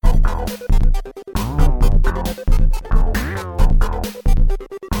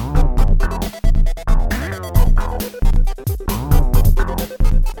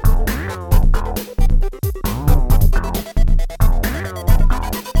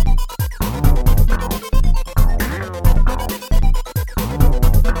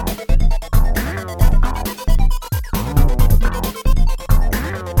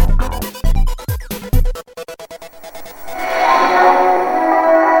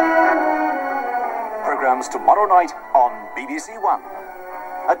Tomorrow night on BBC One.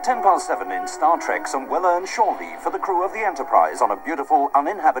 At 7:10 in Star Trek, some well-earned shore leave for the crew of the Enterprise on a beautiful,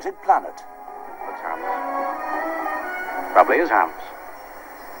 uninhabited planet. It's harmless. Probably is harmless.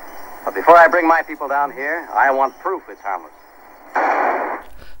 But before I bring my people down here, I want proof it's harmless.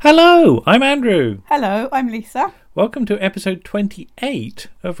 Hello, I'm Andrew. Hello, I'm Lisa. Welcome to episode 28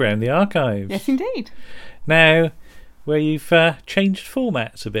 of Round the Archives. Yes, indeed. Now, where you've changed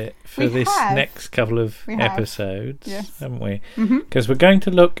formats a bit for this next couple of episodes, yes. Haven't we? Because we're going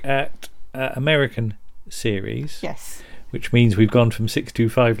to look at American series. Yes. Which means we've gone from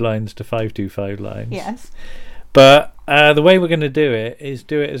 625 lines to 525 lines. Yes. But the way we're going to do it is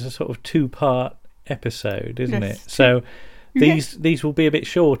do it as a sort of two-part episode, isn't it? So these will be a bit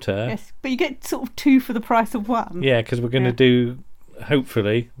shorter. Yes, but you get sort of two for the price of one. Yeah, because we're going to do,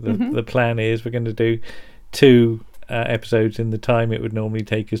 hopefully, the plan is we're going to do two episodes in the time it would normally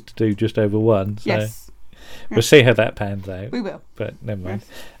take us to do just over one. So yes. We'll see how that pans out. We will. But never mind.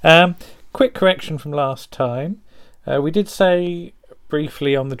 Yes. Quick correction from last time. We did say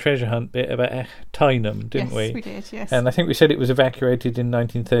briefly on the treasure hunt bit about Tynum, didn't we? Yes, we did, yes. And I think we said it was evacuated in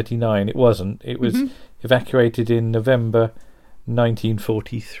 1939. It wasn't. It was evacuated in November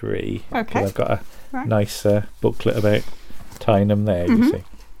 1943. Okay. I've got a nice booklet about Tynum there, you see.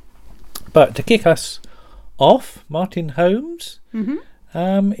 But to kick us off, Martin Holmes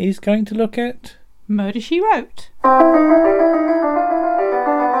is going to look at Murder, She Wrote.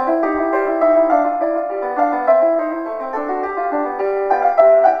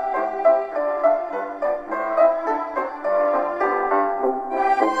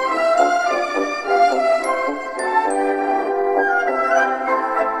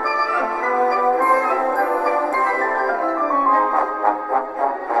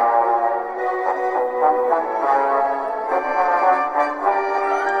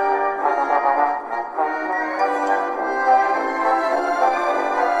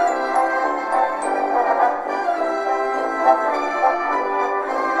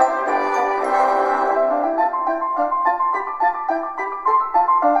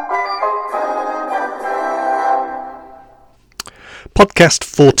 Podcast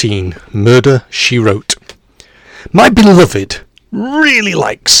 14, Murder, She Wrote. My beloved really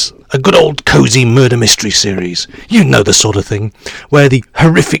likes a good old cosy murder mystery series. You know the sort of thing, where the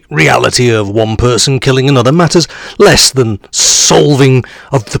horrific reality of one person killing another matters less than solving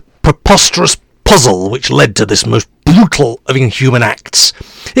of the preposterous puzzle which led to this most brutal of inhuman acts.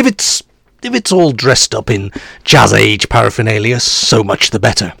 If it's all dressed up in jazz age paraphernalia, so much the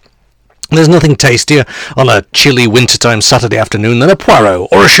better. There's nothing tastier on a chilly wintertime Saturday afternoon than a Poirot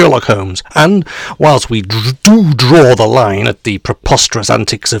or a Sherlock Holmes, and whilst we do draw the line at the preposterous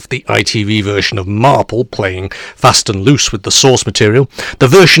antics of the ITV version of Marple playing fast and loose with the source material, the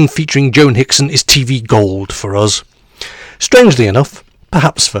version featuring Joan Hickson is TV gold for us. Strangely enough,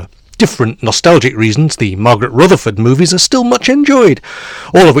 perhaps for different nostalgic reasons, the Margaret Rutherford movies are still much enjoyed,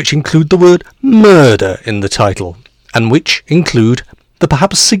 all of which include the word murder in the title, and which include the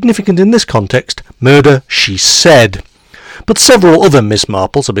perhaps significant in this context, Murder, She Said. But several other Miss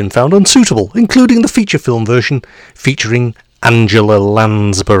Marples have been found unsuitable, including the feature film version featuring Angela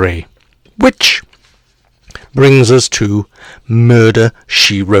Lansbury. Which brings us to Murder,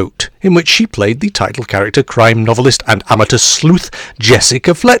 She Wrote, in which she played the title character crime novelist and amateur sleuth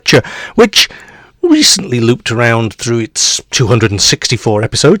Jessica Fletcher, which recently looped around through its 264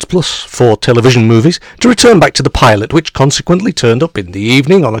 episodes plus 4 television movies to return back to the pilot, which consequently turned up in the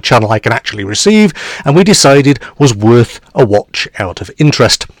evening on a channel I can actually receive, and we decided was worth a watch out of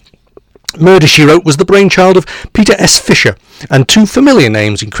interest. Murder, She Wrote was the brainchild of Peter S. Fisher, and two familiar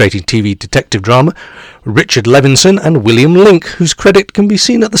names in creating TV detective drama, Richard Levinson and William Link, whose credit can be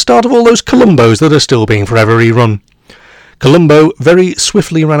seen at the start of all those Columbos that are still being forever rerun. Columbo very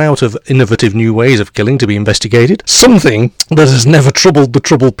swiftly ran out of innovative new ways of killing to be investigated, something that has never troubled the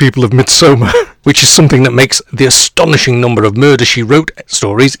troubled people of Midsomer, which is something that makes the astonishing number of Murder, She Wrote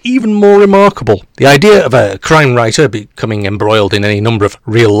stories even more remarkable. The idea of a crime writer becoming embroiled in any number of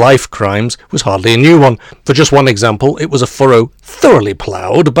real-life crimes was hardly a new one. For just one example, it was a furrow thoroughly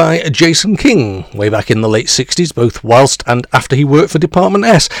ploughed by Jason King, way back in the late 60s, both whilst and after he worked for Department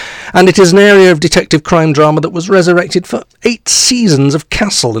S, and it is an area of detective crime drama that was resurrected for 8 seasons of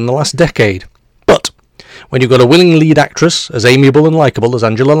Castle in the last decade. But when you've got a willing lead actress as amiable and likeable as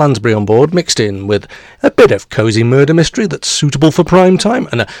Angela Lansbury on board, mixed in with a bit of cosy murder mystery that's suitable for prime time,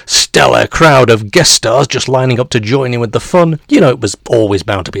 and a stellar crowd of guest stars just lining up to join in with the fun, you know it was always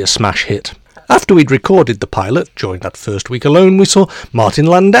bound to be a smash hit. After we'd recorded the pilot, during that first week alone, we saw Martin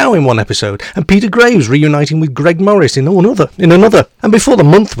Landau in one episode, and Peter Graves reuniting with Greg Morris in another. And before the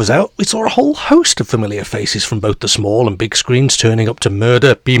month was out, we saw a whole host of familiar faces from both the small and big screens turning up to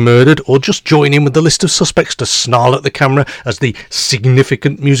murder, be murdered, or just join in with the list of suspects to snarl at the camera as the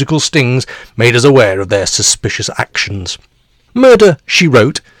significant musical stings made us aware of their suspicious actions. Murder, She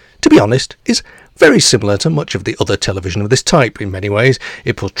Wrote, to be honest, is very similar to much of the other television of this type in many ways.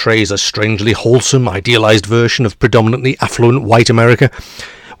 It portrays a strangely wholesome, idealised version of predominantly affluent white America.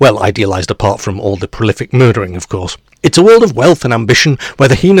 Well, idealised apart from all the prolific murdering, of course. It's a world of wealth and ambition where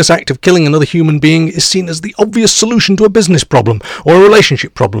the heinous act of killing another human being is seen as the obvious solution to a business problem or a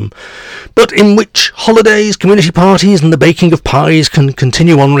relationship problem, but in which holidays, community parties and the baking of pies can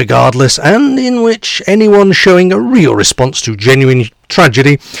continue on regardless, and in which anyone showing a real response to genuine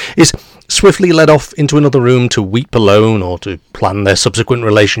tragedy is swiftly led off into another room to weep alone, or to plan their subsequent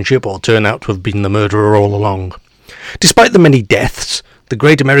relationship, or turn out to have been the murderer all along. Despite the many deaths, the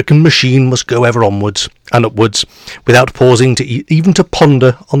great American machine must go ever onwards and upwards, without pausing to even to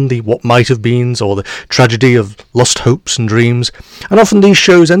ponder on the what might have beens, or the tragedy of lost hopes and dreams, and often these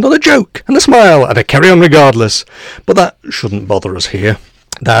shows end on a joke and a smile and a carry on regardless. But that shouldn't bother us here.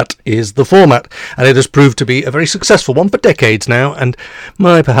 That is the format, and it has proved to be a very successful one for decades now, and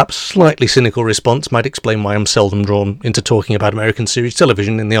my perhaps slightly cynical response might explain why I'm seldom drawn into talking about American series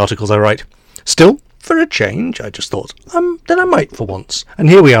television in the articles I write. Still, for a change, I just thought, then I might for once. And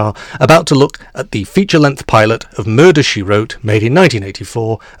here we are, about to look at the feature-length pilot of Murder, She Wrote, made in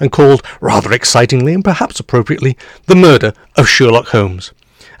 1984, and called, rather excitingly and perhaps appropriately, The Murder of Sherlock Holmes.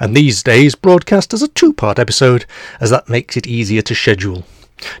 And these days broadcast as a 2-part episode, as that makes it easier to schedule.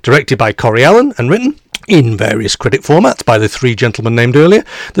 Directed by Corey Allen and written, in various credit formats, by the 3 gentlemen named earlier,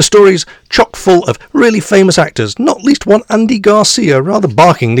 the story's chock full of really famous actors, not least one Andy Garcia rather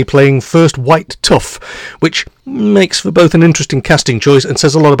barkingly playing First White Tough, which makes for both an interesting casting choice and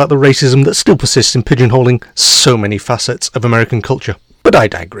says a lot about the racism that still persists in pigeonholing so many facets of American culture. But I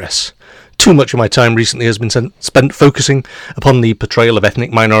digress. Too much of my time recently has been spent focusing upon the portrayal of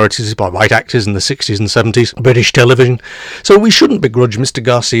ethnic minorities by white actors in the 60s and 70s British television, so we shouldn't begrudge Mr.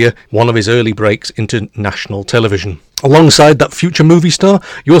 Garcia one of his early breaks into national television. Alongside that future movie star,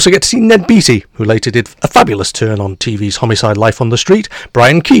 you also get to see Ned Beatty, who later did a fabulous turn on TV's Homicide: Life on the Street,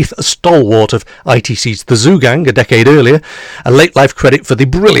 Brian Keith, a stalwart of ITC's The Zoo Gang a decade earlier, a late-life credit for the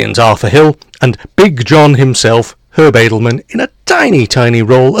brilliant Arthur Hill, and Big John himself, Herb Edelman, in a tiny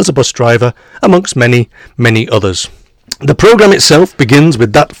role as a bus driver, amongst many others. The programme itself begins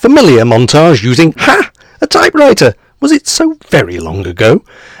with that familiar montage using, a typewriter! Was it so very long ago?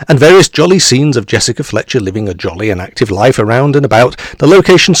 And various jolly scenes of Jessica Fletcher living a jolly and active life around and about the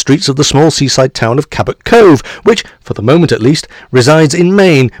location streets of the small seaside town of Cabot Cove, which, for the moment at least, resides in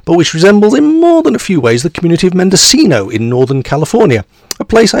Maine, but which resembles in more than a few ways the community of Mendocino in Northern California, a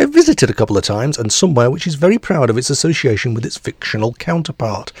place I have visited a couple of times, and somewhere which is very proud of its association with its fictional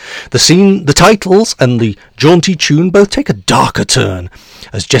counterpart. The scene, the titles, and the jaunty tune both take a darker turn,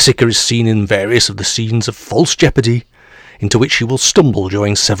 as Jessica is seen in various of the scenes of false jeopardy, into which she will stumble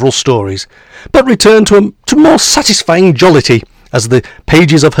during several stories, but return to more satisfying jollity as the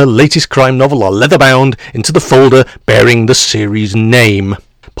pages of her latest crime novel are leather-bound into the folder bearing the series name.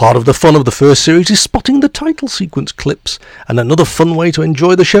 Part of the fun of the first series is spotting the title sequence clips, and another fun way to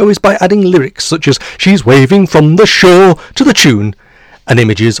enjoy the show is by adding lyrics such as "She's waving from the shore" to the tune, and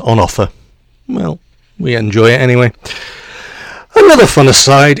images on offer. Well, we enjoy it anyway. Another fun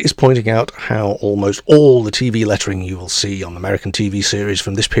aside is pointing out how almost all the TV lettering you will see on American TV series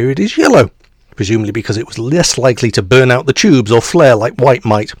from this period is yellow, presumably because it was less likely to burn out the tubes or flare like white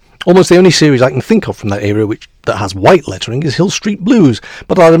might. Almost the only series I can think of from that era that has white lettering is Hill Street Blues,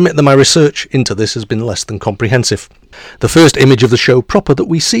 but I'll admit that my research into this has been less than comprehensive. The first image of the show proper that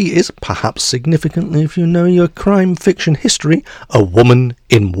we see is, perhaps significantly if you know your crime fiction history, a woman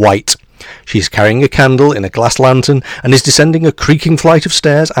in white. She's carrying a candle in a glass lantern and is descending a creaking flight of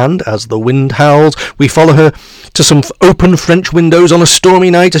stairs, and as the wind howls, we follow her to some open French windows on a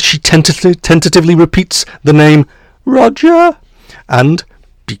stormy night as she tentatively repeats the name Roger. And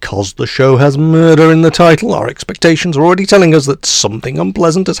because the show has murder in the title, our expectations are already telling us that something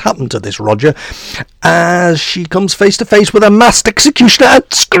unpleasant has happened to this Roger as she comes face to face with a masked executioner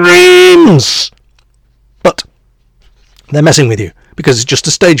and screams. But they're messing with you, because it's just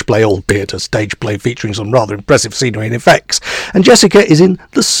a stage play, albeit a stage play featuring some rather impressive scenery and effects, and Jessica is in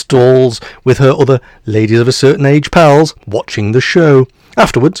the stalls with her other ladies of a certain age pals watching the show.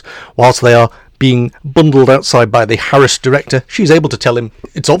 Afterwards, whilst they are being bundled outside by the harassed director, she's able to tell him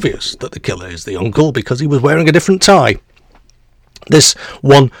it's obvious that the killer is the uncle because he was wearing a different tie. This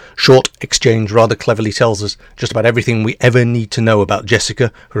one short exchange rather cleverly tells us just about everything we ever need to know about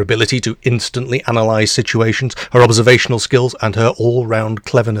Jessica, her ability to instantly analyse situations, her observational skills, and her all-round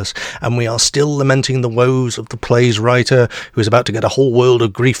cleverness. And we are still lamenting the woes of the play's writer, who is about to get a whole world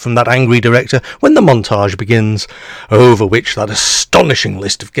of grief from that angry director, when the montage begins, over which that astonishing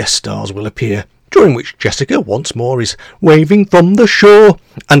list of guest stars will appear, during which Jessica once more is waving from the shore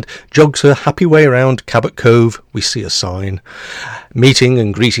and jogs her happy way around Cabot Cove. We see a sign, meeting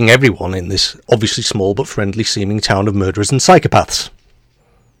and greeting everyone in this obviously small but friendly seeming town of murderers and psychopaths.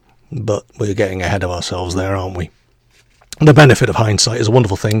 But we're getting ahead of ourselves there, aren't we? The benefit of hindsight is a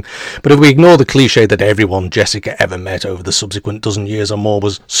wonderful thing, but if we ignore the cliché that everyone Jessica ever met over the subsequent dozen years or more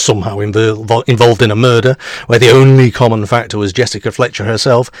was somehow involved in a murder, where the only common factor was Jessica Fletcher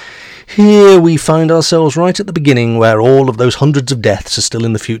herself, here we find ourselves right at the beginning, where all of those hundreds of deaths are still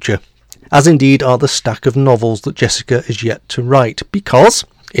in the future, as indeed are the stack of novels that Jessica is yet to write, because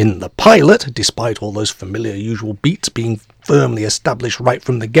in the pilot, despite all those familiar usual beats being firmly established right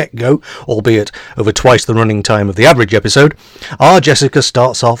from the get-go, albeit over twice the running time of the average episode, our Jessica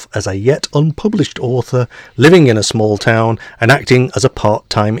starts off as a yet unpublished author, living in a small town and acting as a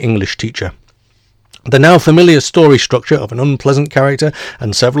part-time English teacher. The now familiar story structure of an unpleasant character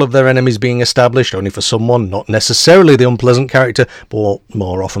and several of their enemies being established, only for someone, not necessarily the unpleasant character, but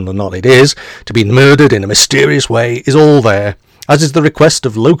more often than not it is, to be murdered in a mysterious way, is all there, as is the request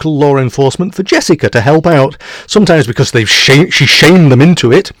of local law enforcement for Jessica to help out, sometimes because she shamed them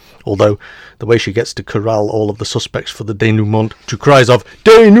into it, although the way she gets to corral all of the suspects for the denouement to cries of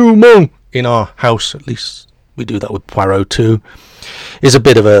denouement in our house, at least we do that with Poirot too, is a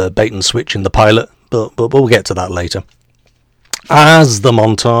bit of a bait and switch in the pilot, but we'll get to that later. As the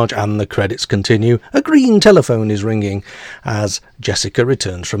montage and the credits continue, a green telephone is ringing as Jessica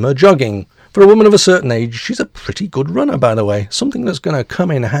returns from her jogging. For a woman of a certain age, she's a pretty good runner, by the way, something that's going to come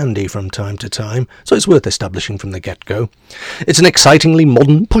in handy from time to time, so it's worth establishing from the get-go. It's an excitingly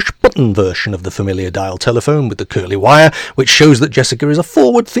modern push-button version of the familiar dial telephone with the curly wire, which shows that Jessica is a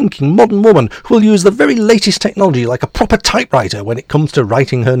forward-thinking modern woman who will use the very latest technology like a proper typewriter when it comes to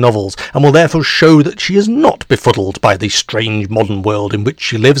writing her novels, and will therefore show that she is not befuddled by the strange modern world in which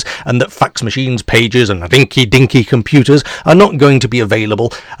she lives, and that fax machines, pages, and dinky-dinky computers are not going to be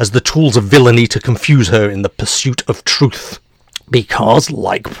available as the tools of villainy to confuse her in the pursuit of truth. Because,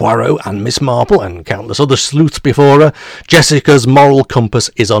 like Poirot and Miss Marple and countless other sleuths before her, Jessica's moral compass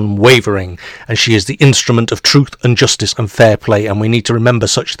is unwavering, and she is the instrument of truth and justice and fair play, and we need to remember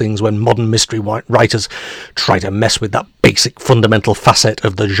such things when modern mystery writers try to mess with that basic fundamental facet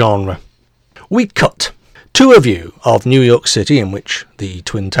of the genre. We cut to a view of New York City, in which the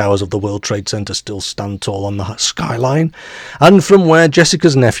Twin Towers of the World Trade Center still stand tall on the skyline, and from where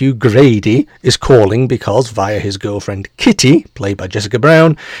Jessica's nephew Grady is calling because, via his girlfriend Kitty, played by Jessica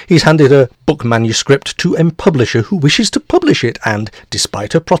Brown, he's handed a book manuscript to a publisher who wishes to publish it, and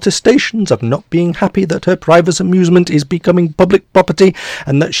despite her protestations of not being happy that her private amusement is becoming public property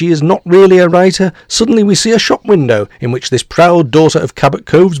and that she is not really a writer, suddenly we see a shop window in which this proud daughter of Cabot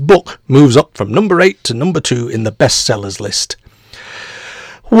Cove's book moves up from number 8 to number 2 in the bestsellers list.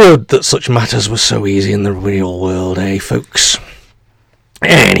 Would that such matters were so easy in the real world, eh, folks?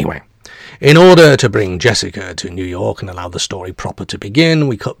 Anyway, in order to bring Jessica to New York and allow the story proper to begin,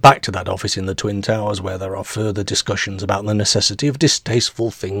 we cut back to that office in the Twin Towers where there are further discussions about the necessity of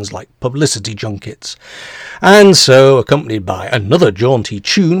distasteful things like publicity junkets. And so, accompanied by another jaunty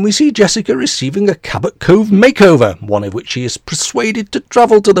tune, we see Jessica receiving a Cabot Cove makeover, one of which she is persuaded to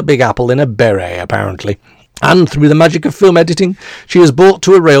travel to the Big Apple in a beret, apparently. And through the magic of film editing, she is brought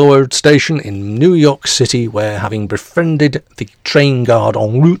to a railroad station in New York City where, having befriended the train guard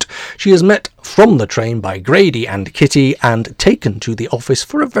en route, she is met from the train by Grady and Kitty and taken to the office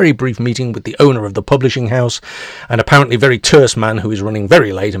for a very brief meeting with the owner of the publishing house, an apparently very terse man who is running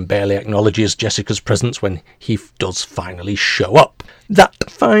very late and barely acknowledges Jessica's presence when he does finally show up. That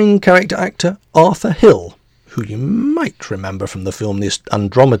fine character actor, Arthur Hill, who you might remember from the film The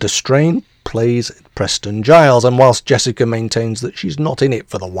Andromeda Strain, plays Preston Giles, and whilst Jessica maintains that she's not in it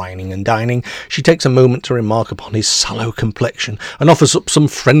for the whining and dining, she takes a moment to remark upon his sallow complexion and offers up some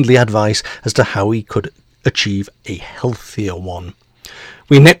friendly advice as to how he could achieve a healthier one.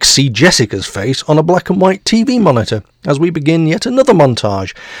 We next see Jessica's face on a black and white TV monitor as we begin yet another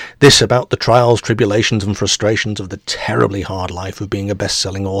montage, this about the trials, tribulations and frustrations of the terribly hard life of being a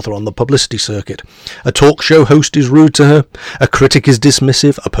best-selling author on the publicity circuit. A talk show host is rude to her, a critic is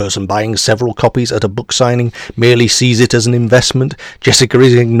dismissive, a person buying several copies at a book signing merely sees it as an investment, Jessica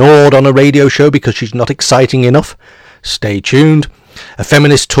is ignored on a radio show because she's not exciting enough. Stay tuned. A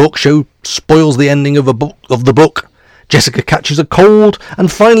feminist talk show spoils the ending of the book. Jessica catches a cold,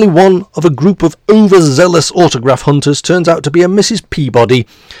 and finally one of a group of overzealous autograph hunters turns out to be a Mrs. Peabody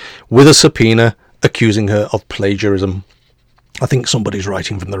with a subpoena accusing her of plagiarism. I think somebody's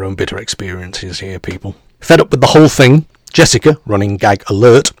writing from their own bitter experiences here, people. Fed up with the whole thing, Jessica, running gag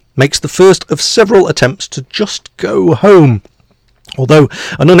alert, makes the first of several attempts to just go home. Although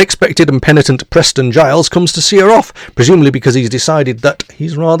an unexpected and penitent Preston Giles comes to see her off, presumably because he's decided that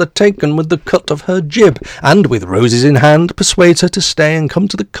he's rather taken with the cut of her jib, and with roses in hand persuades her to stay and come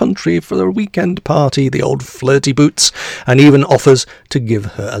to the country for a weekend party, the old flirty boots, and even offers to give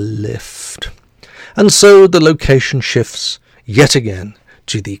her a lift. And so the location shifts yet again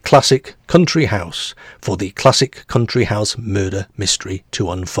to the classic country house for the classic country house murder mystery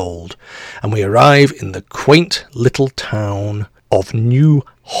to unfold, and we arrive in the quaint little town of New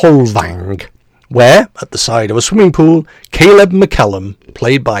Holvang, where, at the side of a swimming pool, Caleb McCallum,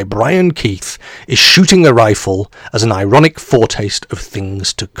 played by Brian Keith, is shooting a rifle as an ironic foretaste of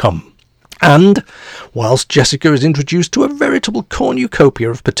things to come. And, whilst Jessica is introduced to a veritable cornucopia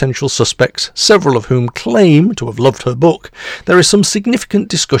of potential suspects, several of whom claim to have loved her book, there is some significant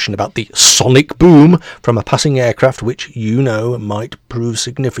discussion about the sonic boom from a passing aircraft which, you know, might prove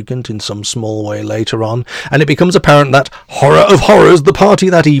significant in some small way later on, and it becomes apparent that, horror of horrors, the party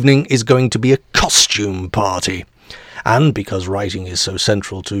that evening is going to be a costume party. And because writing is so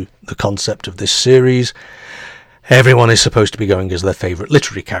central to the concept of this series, everyone is supposed to be going as their favourite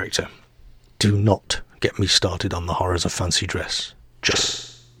literary character. Do not get me started on the horrors of fancy dress.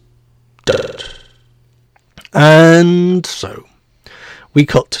 Just don't. And so, we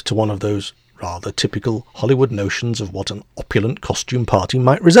cut to one of those rather typical Hollywood notions of what an opulent costume party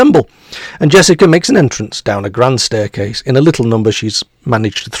might resemble. And Jessica makes an entrance down a grand staircase in a little number she's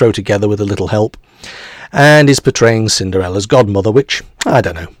managed to throw together with a little help, and is portraying Cinderella's godmother, which, I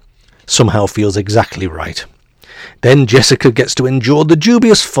don't know, somehow feels exactly right. Then Jessica gets to endure the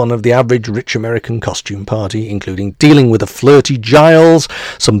dubious fun of the average rich American costume party, including dealing with a flirty Giles,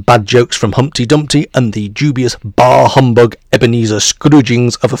 some bad jokes from Humpty Dumpty, and the dubious bar humbug Ebenezer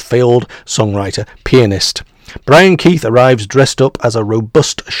Scroogings of a failed songwriter pianist. Brian Keith arrives dressed up as a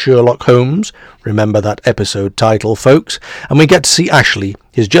robust Sherlock Holmes, remember that episode title, folks, and we get to see Ashley,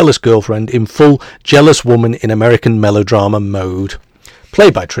 his jealous girlfriend, in full jealous woman in American melodrama mode,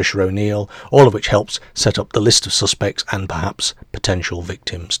 played by Trisha O'Neill, all of which helps set up the list of suspects and perhaps potential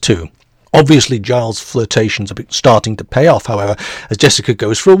victims too. Obviously, Giles' flirtations are starting to pay off, however, as Jessica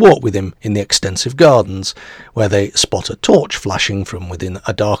goes for a walk with him in the extensive gardens, where they spot a torch flashing from within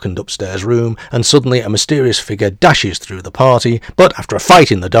a darkened upstairs room, and suddenly a mysterious figure dashes through the party, but after a fight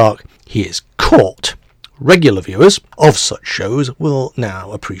in the dark, he is caught. Regular viewers of such shows will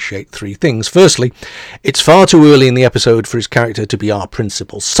now appreciate three things. Firstly, it's far too early in the episode for his character to be our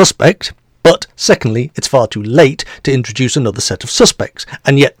principal suspect, but secondly, it's far too late to introduce another set of suspects.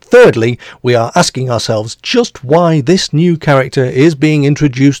 And yet, thirdly, we are asking ourselves just why this new character is being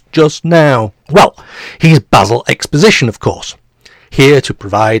introduced just now. Well, he's Basil Exposition, of course. Here to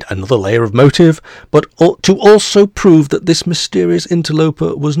provide another layer of motive, but to also prove that this mysterious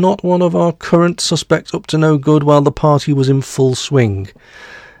interloper was not one of our current suspects up to no good while the party was in full swing.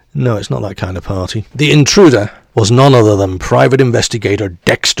 No, it's not that kind of party. The intruder was none other than private investigator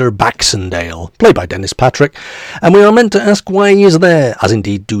Dexter Baxendale, played by Dennis Patrick, and we are meant to ask why he is there, as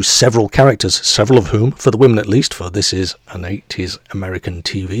indeed do several characters, several of whom, for the women at least, for this is an 80s American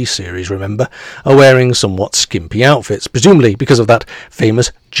TV series, remember, are wearing somewhat skimpy outfits, presumably because of that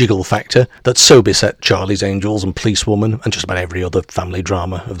famous jiggle factor that so beset Charlie's Angels and Policewoman and just about every other family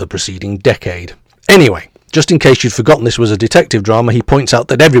drama of the preceding decade. Anyway, Just in case you'd forgotten this was a detective drama, he points out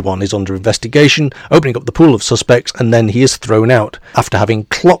that everyone is under investigation, opening up the pool of suspects, and then he is thrown out after having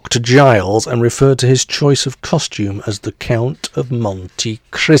clocked Giles and referred to his choice of costume as the Count of Monte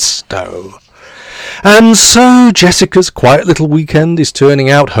Cristo. And so Jessica's quiet little weekend is turning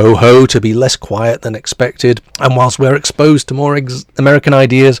out, ho-ho, to be less quiet than expected, and whilst we're exposed to more American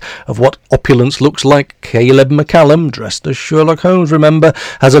ideas of what opulence looks like, Caleb McCallum, dressed as Sherlock Holmes, remember,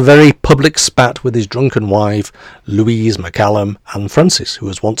 has a very public spat with his drunken wife, Louise McCallum, and Francis, who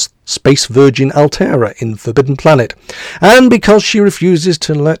was once Space Virgin Altera in Forbidden Planet. And because she refuses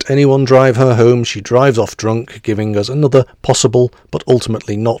to let anyone drive her home, she drives off drunk, giving us another possible, but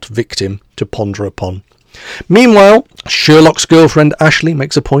ultimately not victim, to ponder upon. Meanwhile, Sherlock's girlfriend Ashley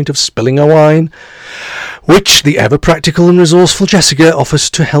makes a point of spilling a wine, which the ever-practical and resourceful Jessica offers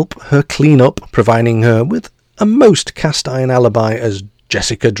to help her clean up, providing her with a most cast-iron alibi as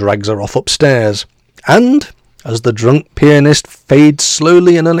Jessica drags her off upstairs. And as the drunk pianist fades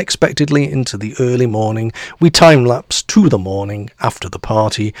slowly and unexpectedly into the early morning, we time-lapse to the morning after the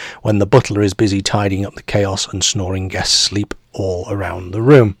party, when the butler is busy tidying up the chaos and snoring guests sleep all around the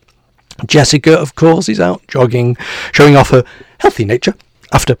room. Jessica, of course, is out jogging, showing off her healthy nature,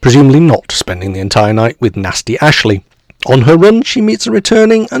 after presumably not spending the entire night with nasty Ashley. On her run, she meets a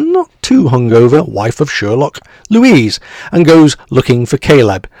returning and not too hungover wife of Sherlock, Louise, and goes looking for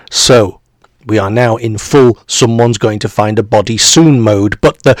Caleb. So we are now in full someone's going to find a body soon mode,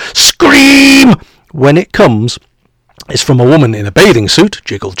 but the scream when it comes is from a woman in a bathing suit,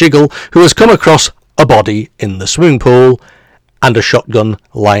 jiggle jiggle, who has come across a body in the swimming pool and a shotgun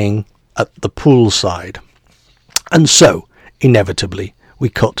lying at the poolside. And so, inevitably, we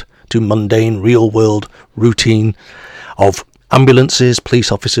cut to mundane real-world routine of ambulances,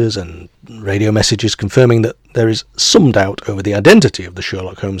 police officers and radio messages confirming that there is some doubt over the identity of the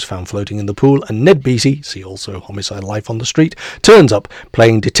Sherlock Holmes found floating in the pool, and Ned Beatty, see also Homicide Life on the Street, turns up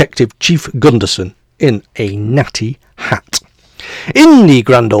playing Detective Chief Gunderson in a natty hat. In the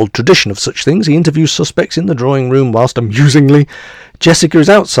grand old tradition of such things, he interviews suspects in the drawing room whilst amusingly Jessica is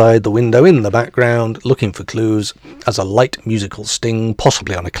outside the window in the background looking for clues as a light musical sting,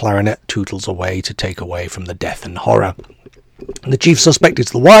 possibly on a clarinet, tootles away to take away from the death and horror. The chief suspect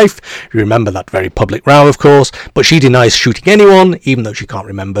is the wife. You remember that very public row, of course, but she denies shooting anyone, even though she can't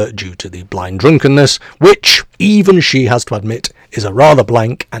remember due to the blind drunkenness, which even she has to admit is a rather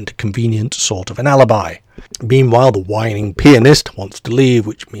blank and convenient sort of an alibi. Meanwhile, the whining pianist wants to leave,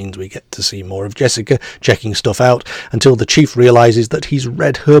 which means we get to see more of Jessica checking stuff out until the chief realises that he's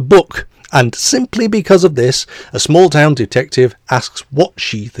read her book. And simply because of this, a small-town detective asks what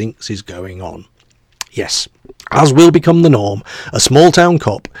she thinks is going on. Yes, as will become the norm, a small-town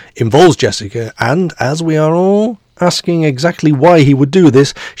cop involves Jessica, and as we are all asking exactly why he would do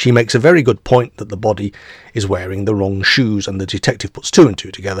this, she makes a very good point that the body is wearing the wrong shoes, and the detective puts two and two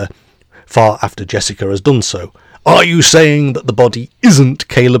together far after Jessica has done so. Are you saying that the body isn't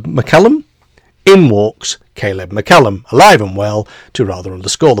Caleb McCallum? In walks Caleb McCallum, alive and well, to rather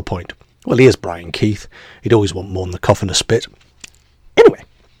underscore the point. Well, he is Brian Keith. He'd always want more than the cough and a spit. Anyway,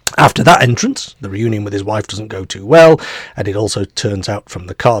 after that entrance, the reunion with his wife doesn't go too well, and it also turns out from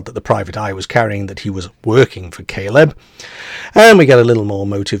the card that the private eye was carrying that he was working for Caleb. And we get a little more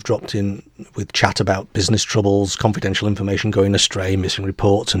motive dropped in with chat about business troubles, confidential information going astray, missing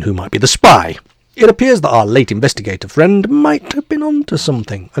reports, and who might be the spy. It appears that our late investigator friend might have been onto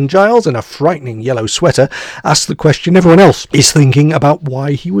something, and Giles, in a frightening yellow sweater, asks the question everyone else is thinking about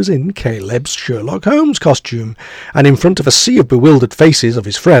why he was in Caleb's Sherlock Holmes costume, and in front of a sea of bewildered faces of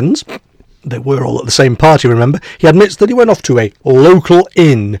his friends, they were all at the same party, remember, he admits that he went off to a local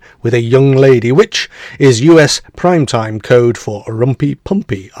inn with a young lady, which is US primetime code for rumpy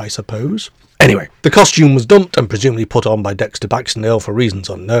pumpy, I suppose. Anyway, the costume was dumped and presumably put on by Dexter Baxendale for reasons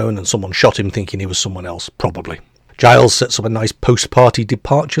unknown, and someone shot him thinking he was someone else, probably. Giles sets up a nice post-party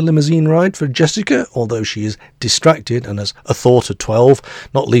departure limousine ride for Jessica, although she is distracted and has a thought of 12,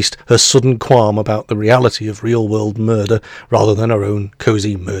 not least her sudden qualm about the reality of real-world murder rather than her own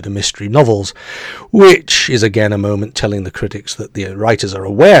cosy murder mystery novels, which is again a moment telling the critics that the writers are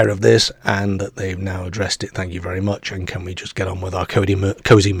aware of this and that they've now addressed it. Thank you very much, and can we just get on with our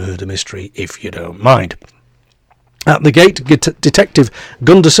cosy murder mystery, if you don't mind. At the gate, Detective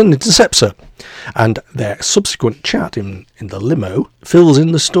Gunderson intercepts her, and their subsequent chat in the limo fills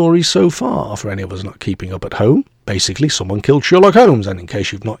in the story so far for any of us not keeping up at home. Basically, someone killed Sherlock Holmes, and in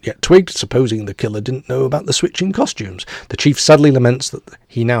case you've not yet twigged, supposing the killer didn't know about the switching costumes, the chief sadly laments that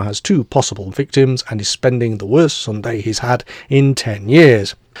he now has two possible victims and is spending the worst Sunday he's had in 10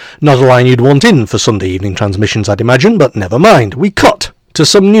 years. Not a line you'd want in for Sunday evening transmissions, I'd imagine, but never mind. We cut to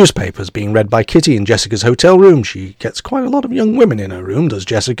some newspapers being read by Kitty in Jessica's hotel room. She gets quite a lot of young women in her room, does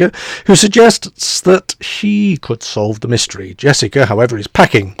Jessica, who suggests that she could solve the mystery. Jessica, however, is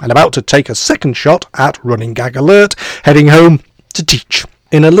packing and about to take a second shot at Running Gag Alert, heading home to teach.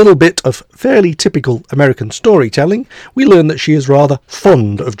 In a little bit of fairly typical American storytelling, we learn that she is rather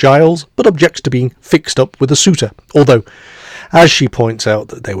fond of Giles, but objects to being fixed up with a suitor, although, as she points out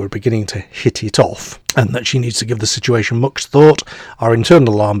that they were beginning to hit it off, and that she needs to give the situation much thought, our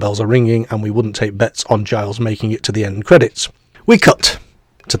internal alarm bells are ringing, and we wouldn't take bets on Giles making it to the end credits. We cut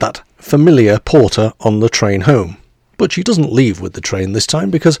to that familiar porter on the train home. But she doesn't leave with the train this time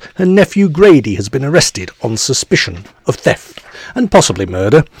because her nephew Grady has been arrested on suspicion of theft and possibly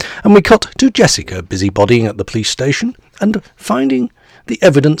murder, and we cut to Jessica busybodying at the police station and finding the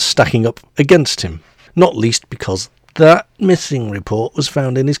evidence stacking up against him, not least because that missing report was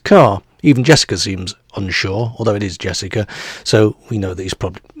found in his car. Even Jessica seems unsure, although it is Jessica, so we know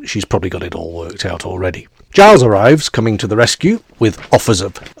that she's probably got it all worked out already. Giles arrives, coming to the rescue, with offers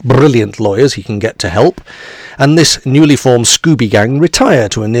of brilliant lawyers he can get to help, and this newly formed Scooby Gang retire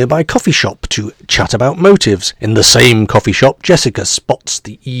to a nearby coffee shop to chat about motives. In the same coffee shop, Jessica spots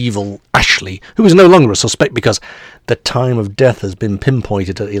the evil Ashley, who is no longer a suspect because the time of death has been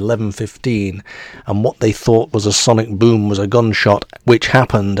pinpointed at 11:15, and what they thought was a sonic boom was a gunshot, which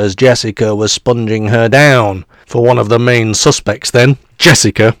happened as Jessica was sponging her down. For one of the main suspects then,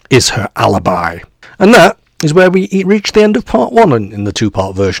 Jessica is her alibi. And that is where we reach the end of part 1 in the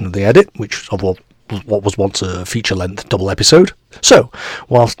 2-part version of the edit, which of what was once a feature-length double episode. So,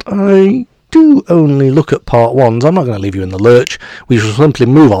 whilst I do only look at part 1s, I'm not going to leave you in the lurch. We shall simply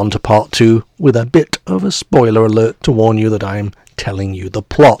move on to part 2 with a bit of a spoiler alert to warn you that I am telling you the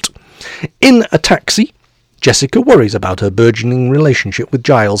plot. In a taxi, Jessica worries about her burgeoning relationship with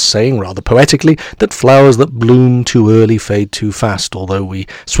Giles, saying rather poetically that flowers that bloom too early fade too fast, although we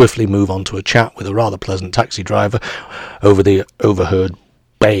swiftly move on to a chat with a rather pleasant taxi driver over the overheard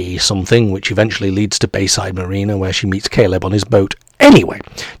bay something, which eventually leads to Bayside Marina, where she meets Caleb on his boat. Anyway,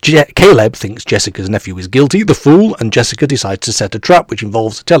 Caleb thinks Jessica's nephew is guilty, the fool, and Jessica decides to set a trap which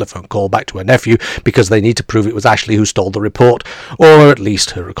involves a telephone call back to her nephew because they need to prove it was Ashley who stole the report, or at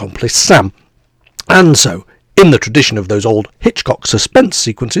least her accomplice Sam. And so, in the tradition of those old Hitchcock suspense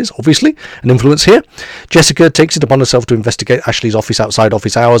sequences, obviously, an influence here, Jessica takes it upon herself to investigate Ashley's office outside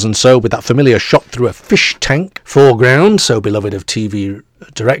office hours, and so, with that familiar shot through a fish tank foreground, so beloved of TV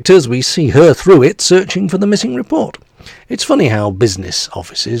directors, we see her through it searching for the missing report. It's funny how business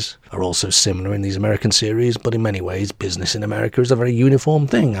offices are also similar in these American series, but in many ways business in America is a very uniform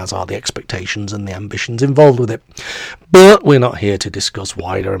thing, as are the expectations and the ambitions involved with it. But we're not here to discuss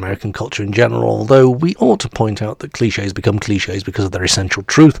wider American culture in general, although we ought to point out that clichés become clichés because of their essential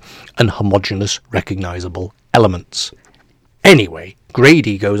truth and homogeneous, recognisable elements. Anyway,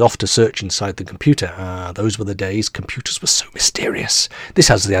 Grady goes off to search inside the computer. Those were the days computers were so mysterious. This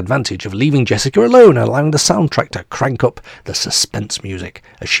has the advantage of leaving Jessica alone and allowing the soundtrack to crank up the suspense music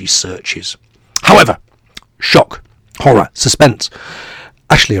as she searches. However, shock, horror, suspense.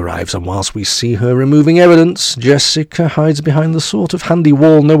 Ashley arrives, and whilst we see her removing evidence, Jessica hides behind the sort of handy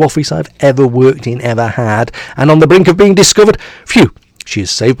wall no office I've ever worked in ever had, and on the brink of being discovered, phew, she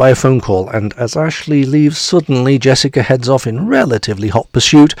is saved by a phone call, and as Ashley leaves suddenly, Jessica heads off in relatively hot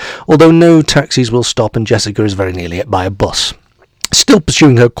pursuit, although no taxis will stop and Jessica is very nearly hit by a bus. Still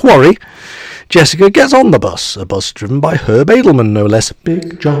pursuing her quarry, Jessica gets on the bus, a bus driven by Herb Edelman, no less.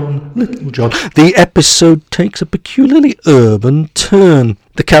 Big John, Little John. The episode takes a peculiarly urban turn.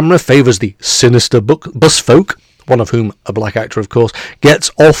 The camera favours the sinister bus folk, one of whom, a black actor of course,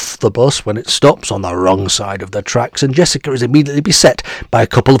 gets off the bus when it stops on the wrong side of the tracks, and Jessica is immediately beset by a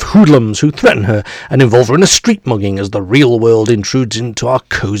couple of hoodlums who threaten her and involve her in a street mugging as the real world intrudes into our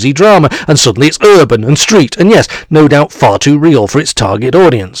cosy drama, and suddenly it's urban and street, and yes, no doubt far too real for its target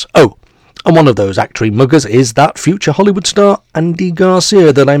audience. Oh, and one of those actory muggers is that future Hollywood star Andy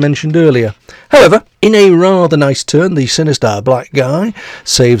Garcia that I mentioned earlier. However, in a rather nice turn, the sinister black guy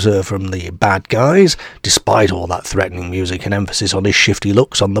saves her from the bad guys, despite all that threatening music and emphasis on his shifty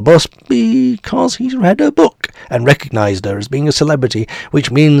looks on the bus, because he's read her book and recognised her as being a celebrity, which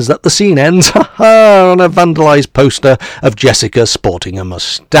means that the scene ends on a vandalised poster of Jessica sporting a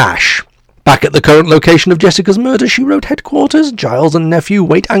moustache. Back at the current location of Jessica's Murder, She Wrote headquarters, Giles and nephew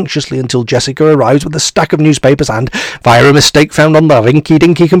wait anxiously until Jessica arrives with a stack of newspapers and, via a mistake found on the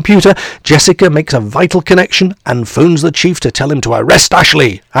rinky-dinky computer, Jessica makes a vital connection and phones the chief to tell him to arrest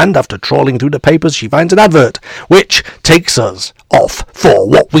Ashley. And after trawling through the papers, she finds an advert, which takes us off for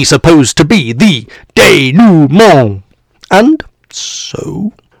what we suppose to be the denouement. And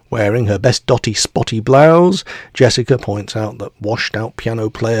so Wearing her best dotty spotty blouse, Jessica points out that washed-out piano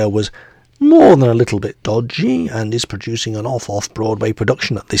player was more than a little bit dodgy and is producing an off-Broadway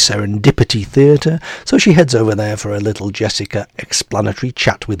production at the Serendipity Theatre, so she heads over there for a little Jessica explanatory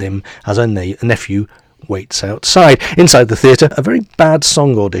chat with him as her nephew waits outside. Inside the theatre, a very bad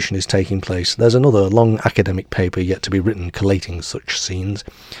song audition is taking place. There's another long academic paper yet to be written collating such scenes.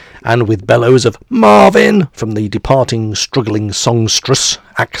 And with bellows of "Marvin" from the departing, struggling songstress,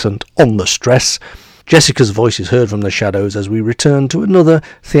 accent on the stress, Jessica's voice is heard from the shadows as we return to another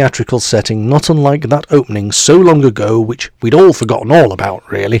theatrical setting, not unlike that opening so long ago, which we'd all forgotten all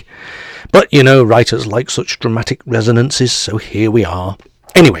about, really. But, you know, writers like such dramatic resonances, so here we are.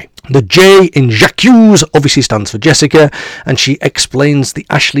 Anyway, the J in J'accuse obviously stands for Jessica, and she explains the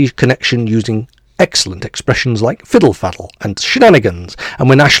Ashley connection using excellent expressions like fiddle-faddle and shenanigans, and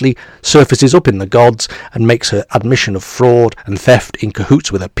when Ashley surfaces up in the gods and makes her admission of fraud and theft in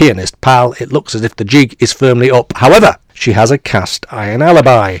cahoots with a pianist pal, it looks as if the jig is firmly up. However, she has a cast-iron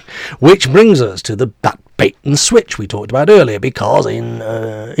alibi, which brings us to that bait and switch we talked about earlier, because in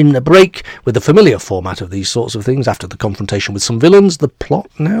the break, with the familiar format of these sorts of things, after the confrontation with some villains, the plot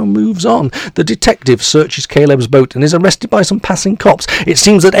now moves on. The detective searches Caleb's boat and is arrested by some passing cops. It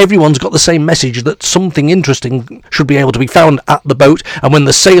seems that everyone's got the same message, that something interesting should be able to be found at the boat, and when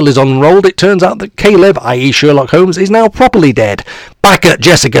the sail is unrolled, it turns out that Caleb, i.e. Sherlock Holmes, is now properly dead. Back at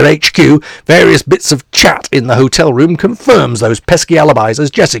Jessica HQ, various bits of chat in the hotel room confirms those pesky alibis, as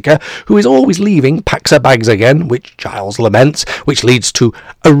Jessica, who is always leaving, packs her bags again, which Giles laments, which leads to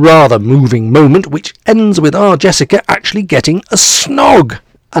a rather moving moment, which ends with our Jessica actually getting a snog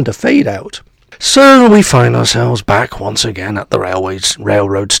and a fade out. So we find ourselves back once again at the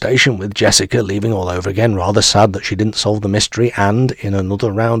railroad station, with Jessica leaving all over again, rather sad that she didn't solve the mystery, and in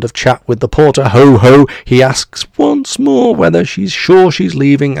another round of chat with the porter, Ho-Ho, he asks once more whether she's sure she's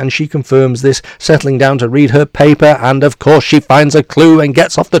leaving, and she confirms this, settling down to read her paper, and of course she finds a clue and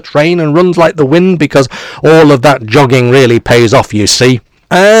gets off the train and runs like the wind, because all of that jogging really pays off, you see.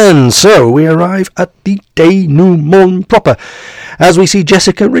 And so we arrive at the denouement proper, as we see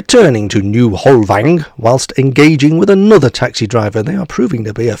Jessica returning to New Holvang whilst engaging with another taxi driver. They are proving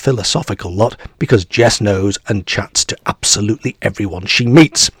to be a philosophical lot, because Jess knows and chats to absolutely everyone she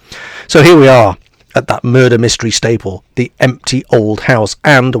meets. So here we are at that murder mystery staple, the empty old house,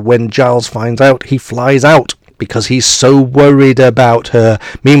 and when Giles finds out, he flies out, because he's so worried about her.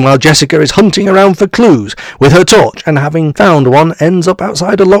 Meanwhile, Jessica is hunting around for clues with her torch, and having found one, ends up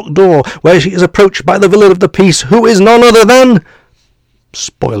outside a locked door, where she is approached by the villain of the piece, who is none other than...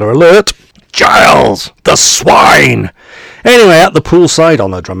 spoiler alert, Giles, the swine! Anyway, at the poolside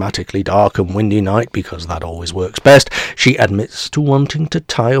on a dramatically dark and windy night, because that always works best, she admits to wanting to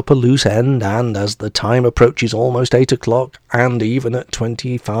tie up a loose end, and as the time approaches almost 8 o'clock, and even at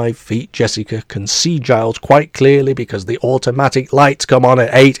 25 feet, Jessica can see Giles quite clearly, because the automatic lights come on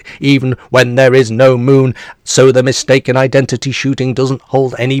at 8, even when there is no moon, so the mistaken identity shooting doesn't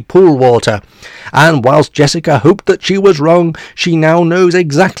hold any pool water. And whilst Jessica hoped that she was wrong, she now knows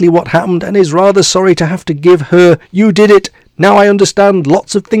exactly what happened, and is rather sorry to have to give her "you did it, now I understand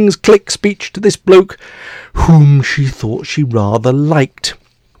lots of things click" speech to this bloke, whom she thought she rather liked.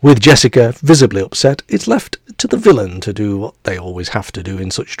 With Jessica visibly upset, it's left to the villain to do what they always have to do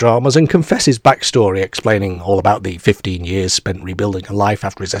in such dramas, and confess his backstory, explaining all about the 15 years spent rebuilding a life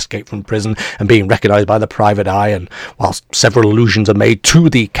after his escape from prison and being recognised by the private eye. And whilst several allusions are made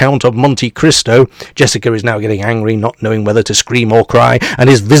to the Count of Monte Cristo, Jessica is now getting angry, not knowing whether to scream or cry, and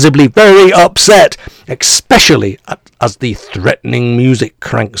is visibly very upset, especially as the threatening music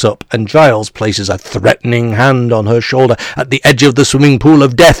cranks up and Giles places a threatening hand on her shoulder at the edge of the swimming pool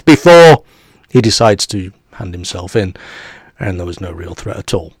of death before he decides to hand himself in, and there was no real threat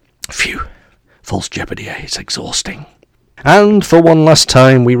at all. Phew, false jeopardy, it's exhausting. And for one last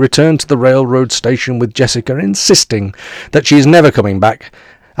time we return to the railroad station, with Jessica insisting that she is never coming back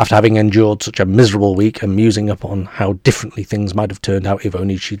after having endured such a miserable week, and musing upon how differently things might have turned out if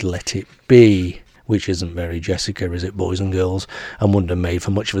only she'd let it be. Which isn't very Jessica, is it, boys and girls? And wouldn't have made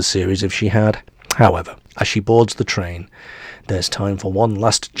for much of a series if she had. However, as she boards the train, there's time for one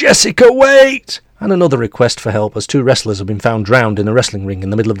last "Jessica, wait!" and another request for help, as 2 wrestlers have been found drowned in a wrestling ring in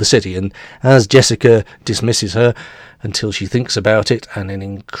the middle of the city, and as Jessica dismisses her until she thinks about it and then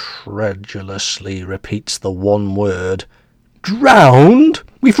incredulously repeats the one word, "drowned,"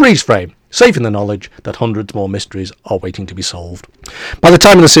 we freeze frame, safe in the knowledge that hundreds more mysteries are waiting to be solved. By the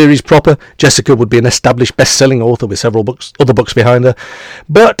time of the series proper, Jessica would be an established best-selling author with several other books behind her,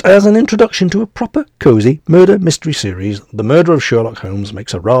 but as an introduction to a proper, cosy murder mystery series, The Murder of Sherlock Holmes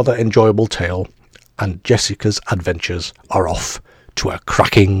makes a rather enjoyable tale, and Jessica's adventures are off to a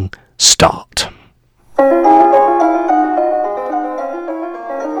cracking start.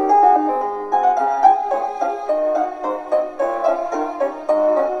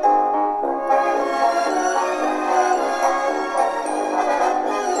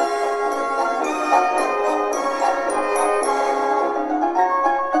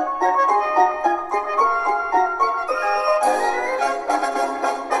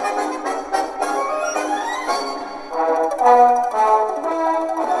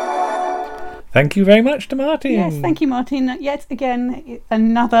 Thank you very much to Martin. Yes, thank you, Martin. Yet again,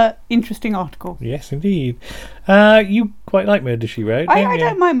 another interesting article. Yes, indeed. You quite like Murder, She Wrote, don't I you?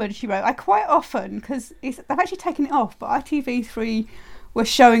 don't mind Murder, She Wrote. I quite often, because they've actually taken it off, but ITV3 were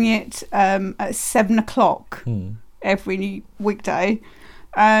showing it at 7 o'clock every weekday.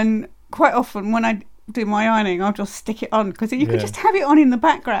 And quite often when I do my ironing, I'll just stick it on, because you can just have it on in the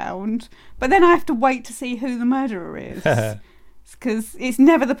background, but then I have to wait to see who the murderer is. Because it's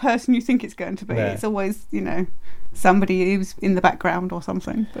never the person you think it's going to be. No. It's always, somebody who's in the background or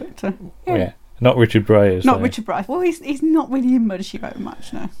something. But Not Richard Bryars. not though. Richard Bryce. Well, he's not really in Murder, She Wrote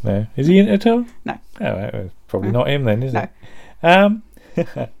much, no. No. Is he in it at all? No. Oh, well, probably not him then, is No.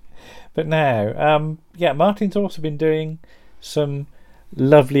 it? But now, Martin's also been doing some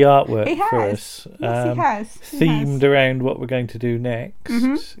lovely artwork He for has. us. Yes, he has. He Themed has. around what we're going to do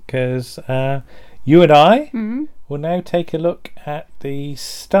next. Because you and I will now take a look at the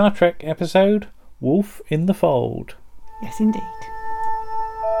Star Trek episode Wolf in the Fold. Yes, indeed.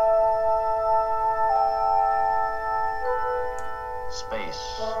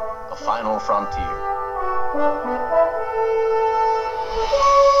 Space, the final frontier.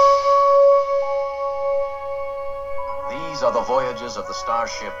 These are the voyages of the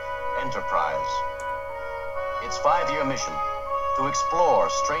starship Enterprise. Its 5-year mission: to explore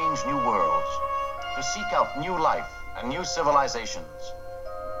strange new worlds, to seek out new life and new civilizations,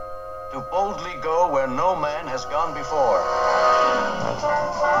 to boldly go where no man has gone before.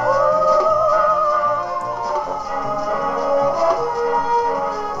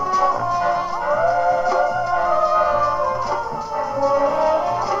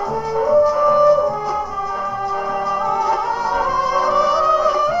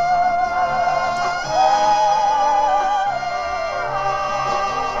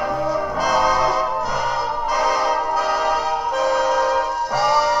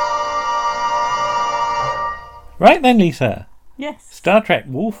 Right then, Lisa. Yes. Star Trek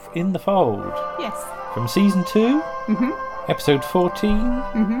Wolf in the Fold. Yes. From season 2, episode 14.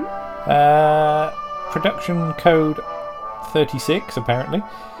 Production code 36, apparently.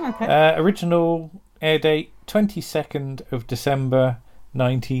 Okay. Original air date 22nd of December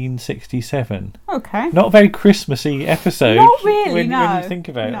 1967. Okay. Not a very Christmassy episode. Not really, when no. you think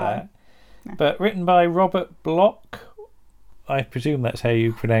about No. that. But written by Robert Bloch. I presume that's how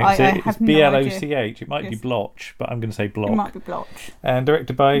you pronounce I it. It's have no idea. Bloch. It might be Yes. Bloch, but I'm going to say Bloch. It might be blotch. And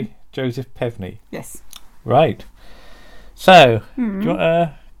directed by Joseph Pevney. Yes. Right. So, do you want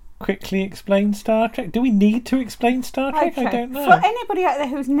to quickly explain Star Trek? Do we need to explain Star Trek? I don't know. For anybody out there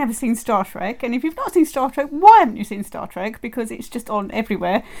who's never seen Star Trek, and if you've not seen Star Trek, why haven't you seen Star Trek? Because it's just on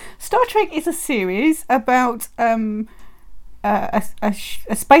everywhere. Star Trek is a series about a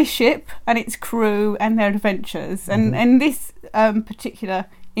spaceship and its crew and their adventures. And this particular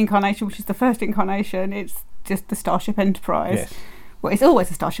incarnation, which is the first incarnation, it's just the Starship Enterprise. Yes. Well, it's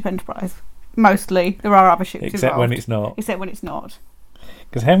always a Starship Enterprise. Mostly. There are other ships Except when involved. it's not. Except when it's not.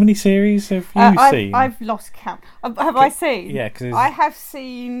 Because how many series have you seen? I've lost count. Have I seen? Yeah, because I have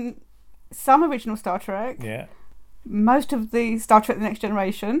seen some original Star Trek. yeah, Most of the Star Trek: The Next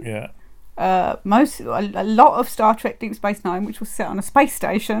Generation. yeah, A lot of Star Trek: Deep Space Nine, which was set on a space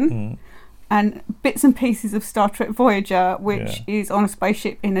station, and bits and pieces of Star Trek Voyager, which is on a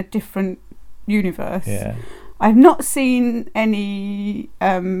spaceship in a different universe. yeah. I've not seen any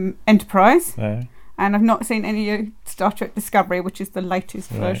Enterprise. No. And I've not seen any Star Trek Discovery, which is the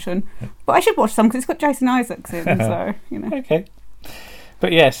latest version. But I should watch some because it's got Jason Isaacs in, so, Okay.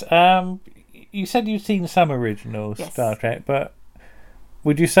 But yes, you said you've seen some original Yes. Star Trek, but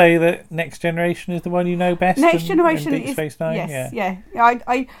would you say that Next Generation is the one you know best? Next and Generation Deep is... Space Nine? Yes, Yeah.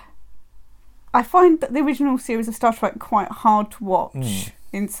 I find that the original series of Star Trek quite hard to watch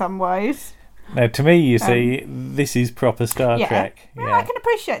in some ways. Now, to me, you see, this is proper Star Trek. Yeah, I can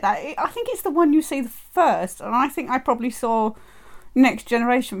appreciate that. I think it's the one you see the first, and I think I probably saw Next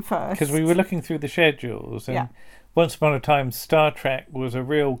Generation first. Because we were looking through the schedules, and Yeah. once upon a time, Star Trek was a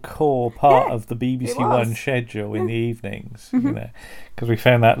real core part of the BBC it was. One schedule in the evenings. Because we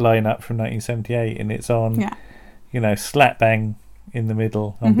found that line up from 1978, and it's on, slap bang in the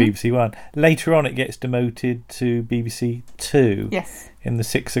middle on BBC One. Later on, it gets demoted to BBC Two. Yes. In the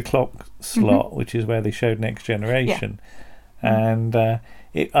 6 o'clock slot, which is where they showed Next Generation. And I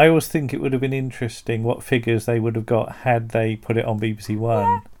always think it would have been interesting what figures they would have got had they put it on BBC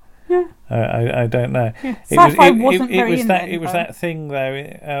One. Yeah. I don't know. Yeah. Sci-fi wasn't very in then, it was though. that thing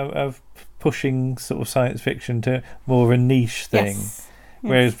though of pushing sort of science fiction to more of a niche thing, Yes.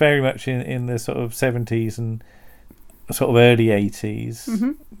 whereas very much in the sort of 70s and sort of early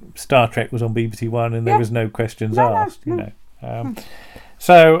 80s, Star Trek was on BBC One and there was no questions asked. You know.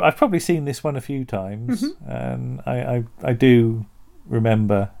 So I've probably seen this one a few times, and I do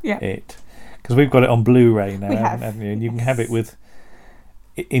remember it because we've got it on Blu-ray now, haven't you? And you can have it with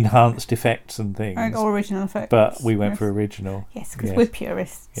enhanced effects and things, Or original effects. but we went for original. Yes, because we're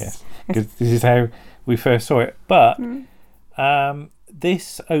purists. Yes, because this is how we first saw it. But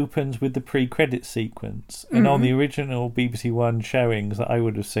this opens with the pre-credit sequence, and on the original BBC One showings that I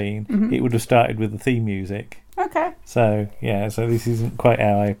would have seen, it would have started with the theme music. Okay. So so this isn't quite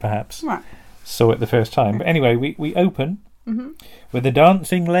how I perhaps saw it the first time. But anyway, we open with a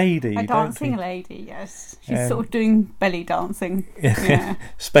dancing lady. A dancing lady, yes. She's sort of doing belly dancing. Yeah.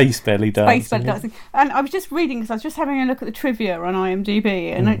 Space belly dancing. Space belly dancing. And I was just reading, because I was just having a look at the trivia on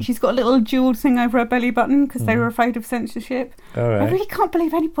IMDb, and she's got a little jewelled thing over her belly button because they were afraid of censorship. All right. I really can't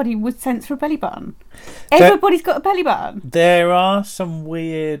believe anybody would censor a belly button. Everybody's got a belly button. There are some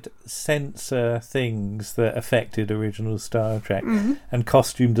weird censor things that affected original Star Trek, and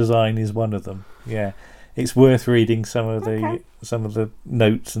costume design is one of them. Yeah. It's worth reading some of the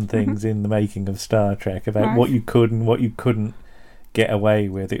notes and things in the making of Star Trek about what you could and what you couldn't get away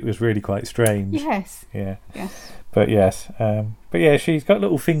with. It was really quite strange. Yes. Yeah. Yes. But she's got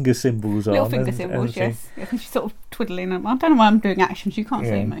little finger symbols on. Little finger symbols, yes. And she's sort of twiddling them. I don't know why I'm doing actions. You can't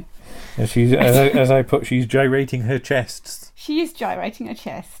see me. And she's, as I put, she's gyrating her chests. She is gyrating her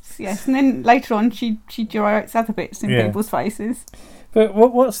chests, yes. And then later on, she gyrates other bits in people's faces. But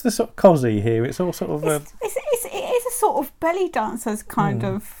what's the sort of cosy here? It's all sort of... It is a sort of belly dancer's kind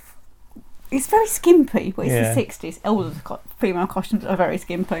of... It's very skimpy, but it's the 60s. All of the female costumes are very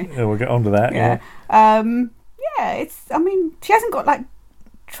skimpy. Yeah, we'll get on to that, it's... I mean, she hasn't got, like,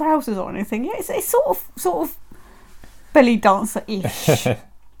 trousers or anything. Yeah, it's sort of belly dancer-ish,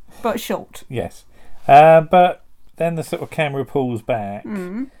 but short. Yes. But then the sort of camera pulls back,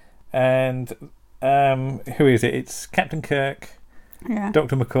 and who is it? It's Captain Kirk... Yeah.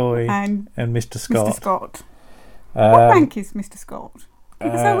 Dr. McCoy and Mr. Scott. Mr. Scott. What rank is Mr. Scott?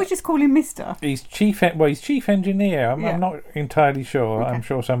 Because I always just call him Mr. He's chief engineer. I'm not entirely sure. Okay. I'm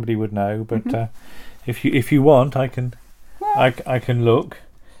sure somebody would know, but if you want, I can I can look.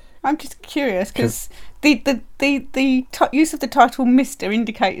 I'm just curious because the use of the title Mr.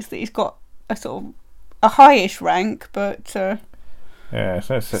 indicates that he's got a sort of a highish rank, but yes,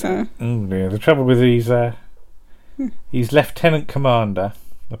 that's it. The trouble with these. He's Lieutenant Commander,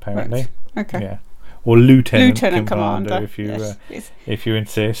 apparently. Right. Okay. Yeah. Or Lieutenant Commander, if you if you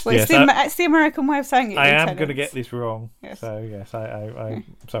insist. Well, yes, it's the American way of saying it. I am going to get this wrong. Yes. So yes, I'm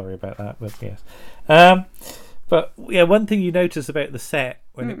sorry about that, but yes. But yeah, one thing you notice about the set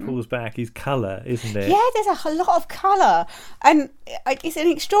when it pulls back is colour, isn't it? Yeah, there's a lot of colour, and it's an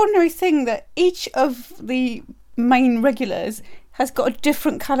extraordinary thing that each of the main regulars has got a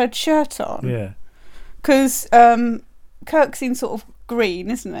different coloured shirt on. Yeah. Because Kirk's in sort of green,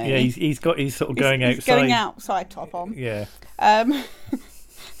 isn't he? Yeah, he's sort of going outside. He's going outside top on. Yeah.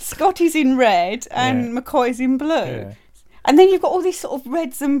 Scotty's in red and McCoy's in blue. Yeah. And then you've got all these sort of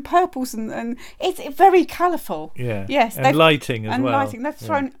reds and purples and it's very colourful. Yeah. Yes. And lighting as well. And lighting. They've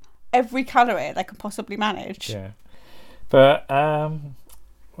thrown every colour in they can possibly manage. Yeah. But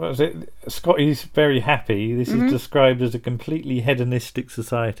what was it? Scotty's very happy. This is described as a completely hedonistic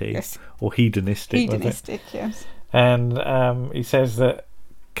society. Yes. Or hedonistic. Hedonistic, yes. And he says that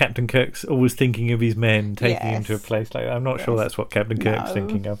Captain Kirk's always thinking of his men, taking him to a place like that. I'm not sure that's what Captain Kirk's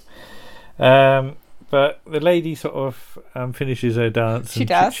thinking of. But the lady sort of finishes her dance. She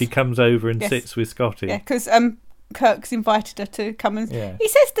does. She comes over and sits with Scotty. Yeah, because Kirk's invited her to come and... Yeah. He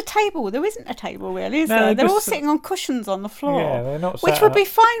says the table. There isn't a table, really, is there? They're all sitting on cushions on the floor. Yeah, they're not. Which would be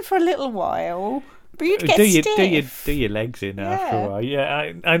fine for a little while, but you'd get stiff. Do your legs in after a while.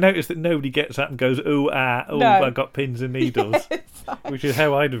 Yeah, I noticed that nobody gets up and goes, no. I've got pins and needles, which is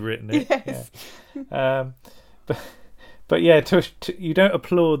how I'd have written it. Yes. Yeah. But yeah, you don't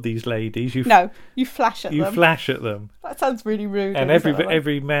applaud these ladies. You flash at them. You flash at them. That sounds really rude. And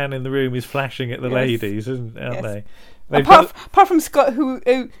every man in the room is flashing at the ladies, aren't they? Apart from Scott, who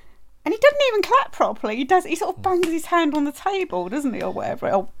And he doesn't even clap properly. He sort of bangs his hand on the table, doesn't he, or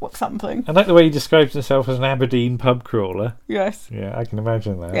whatever, or something. I like the way he describes himself as an Aberdeen pub crawler. Yes. Yeah, I can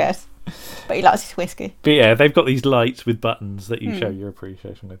imagine that. Yes. But he likes his whiskey. But yeah, they've got these lights with buttons that you show your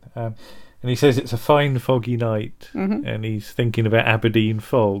appreciation with. And he says it's a fine foggy night, and he's thinking about Aberdeen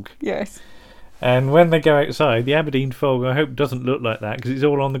fog. Yes. And when they go outside, the Aberdeen fog, I hope, doesn't look like that, because it's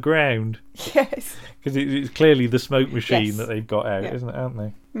all on the ground. Yes. Because it's clearly the smoke machine Yes. that they've got out, isn't it, aren't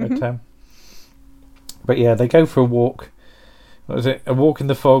they? But yeah, they go for a walk. What was it? A walk in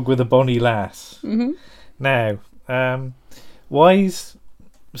the fog with a bonny lass. Now, why's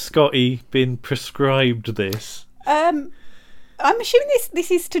Scotty been prescribed this? I'm assuming this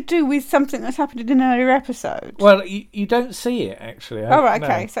is to do with something that's happened in an earlier episode. Well, you don't see it, actually. Oh, right,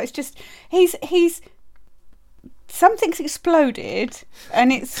 okay. So it's just he's something's exploded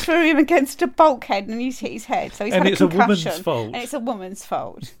and it's threw him against a bulkhead and he's hit his head. So he's had a concussion. Woman's fault. And it's a woman's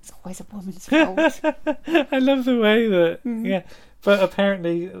fault. It's always a woman's fault. I love the way that yeah. But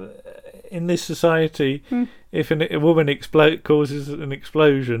apparently, in this society, if a woman causes an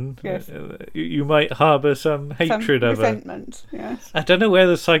explosion, Yes. You might harbour some hatred of her. Resentment. Yes. I don't know where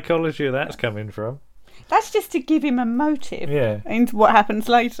the psychology of that's coming from. That's just to give him a motive. Yeah. Into what happens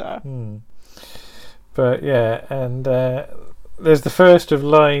later. But yeah, and there's the first of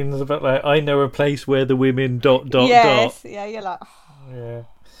lines about like, I know a place where the women ... Yes. Yeah. You're like. Oh. Yeah.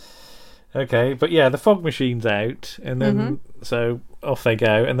 Okay, but yeah, the fog machine's out, and then so off they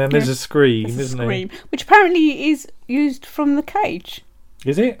go, and then there's a scream, isn't there? Which apparently is used from the cage.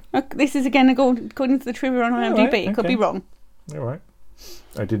 Is it? This is again according to the trivia on IMDb. right, It could be wrong. All right.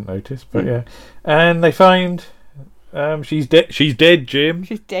 I didn't notice, but yeah. And they find she's dead. She's dead, Jim.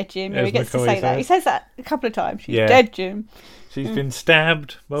 She's dead, Jim. As He gets to McCoy say that. says. He says that a couple of times. She's Yeah. dead, Jim. She's been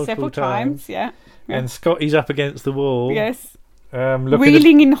stabbed multiple Several times. Yeah. And Scotty's up against the wall. Yes.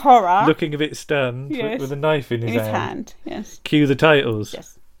 Looking in horror. looking a bit stunned Yes. with a knife in his hand. Yes. Cue the titles.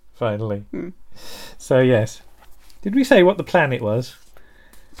 Yes. Finally. So yes. Did we say what the planet was?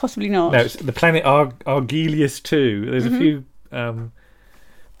 Possibly not. No, it's the planet Argelius 2. There's a few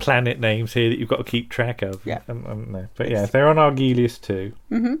planet names here that you've got to keep track of. Yeah. No. But yeah, they're on Argelius 2.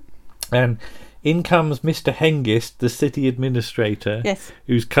 And in comes Mr. Hengist, the city administrator. Yes.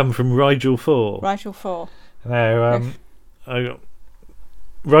 Who's come from Rigel 4. Rigel 4. Now,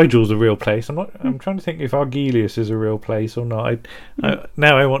 Rigel's a real place. I'm trying to think if Argelius is a real place or not.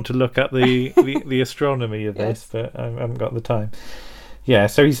 Now I want to look up the astronomy of this, but I haven't got the time. Yeah,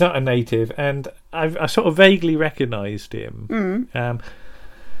 so he's not a native, and I sort of vaguely recognised him.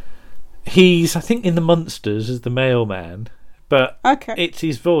 He's, I think, in the Munsters as the mailman, but it's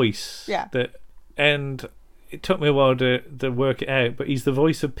his voice. Yeah. And it took me a while to work it out, but he's the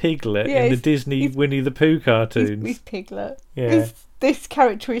voice of Piglet in the Disney Winnie the Pooh cartoons. He's Piglet. Yeah. This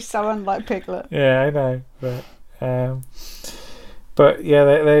character is so unlike Piglet. Yeah, I know, but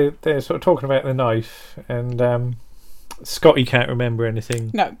yeah, they're sort of talking about the knife, and Scotty can't remember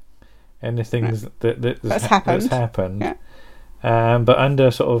anything. No. Anything That's happened. Yeah. But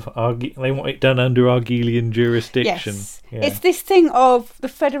under sort of they want it done under Argelian jurisdiction. Yes. Yeah. It's this thing of the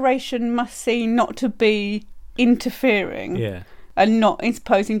Federation must see not to be interfering. Yeah. And not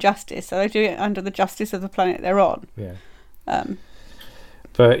imposing justice, so they do it under the justice of the planet they're on. Yeah.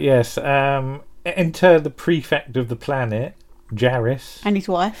 But yes, enter the prefect of the planet, Jarris, and his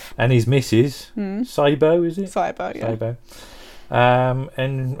wife, and his missus, Cybo, is it? Cybo, yeah. Cybo.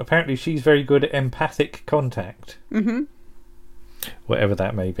 And apparently she's very good at empathic contact. Whatever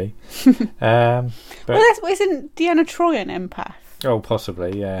that may be. But isn't Deanna Troi an empath? Oh,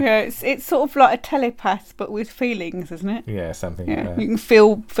 possibly, yeah. Yeah, it's sort of like a telepath, but with feelings, isn't it? Yeah, something like that. You can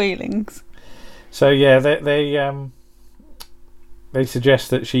feel feelings. So yeah, they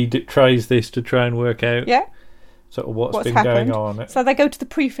suggest that she tries this to try and work out sort of what's been happened. going on. So they go to the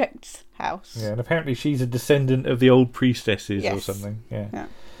prefect's house. Yeah, and apparently she's a descendant of the old priestesses or something. Yeah.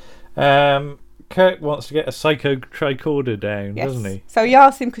 Kirk wants to get a psycho tricorder down, doesn't he? So he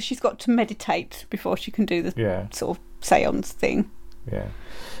asks him because she's got to meditate before she can do the sort of seance thing. Yeah.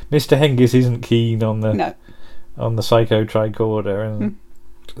 Mr. Hengist isn't keen on the psycho tricorder, and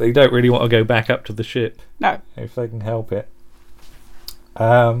they don't really want to go back up to the ship. No. If they can help it.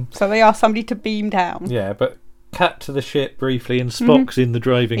 So they ask somebody to beam down. Yeah, but cut to the ship briefly, and Spock's in the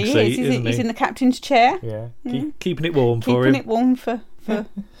driving seat, isn't he? He's in the captain's chair. Yeah. Keeping it warm for him. Keeping it warm for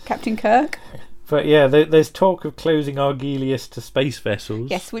Captain Kirk. But yeah, there's talk of closing Argelius to space vessels.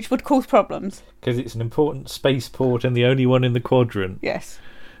 Yes, which would cause problems. Because it's an important spaceport and the only one in the quadrant. Yes.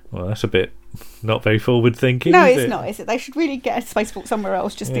 Well, that's a bit not very forward thinking. No, is it's it? not, is it? They should really get a spaceport somewhere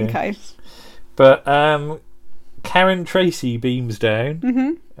else just in case. But Karen Tracy beams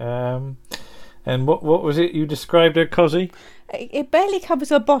down. And what was it you described her, Cozzy? It barely covers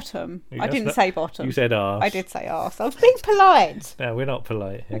her bottom. I didn't say bottom. You said arse. I did say arse. I was being polite. No, we're not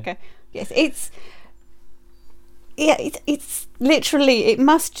polite here. Okay. Yes, it's literally, it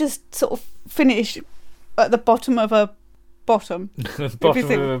must just sort of finish at the bottom of a bottom.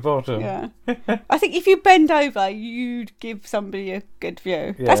 Bottom of a bottom. Yeah. I think if you bend over, you'd give somebody a good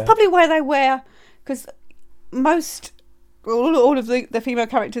view. Yeah. That's probably why they wear, because all of the female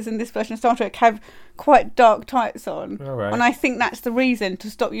characters in this version of Star Trek have quite dark tights on. All right. And I think that's the reason,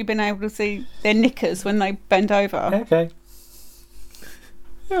 to stop you being able to see their knickers when they bend over. Okay.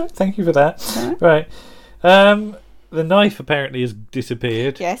 Yeah, thank you for that. Right. The knife apparently has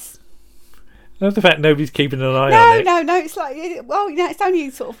disappeared. Yes. Not the fact nobody's keeping an eye on it. No, it's like, it's only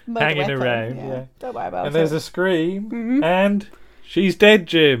sort of murder Hanging weapon. around, yeah. Don't worry about it. And there's a scream, and she's dead,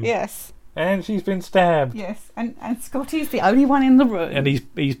 Jim. Yes. And she's been stabbed. Yes, and Scotty's the only one in the room. And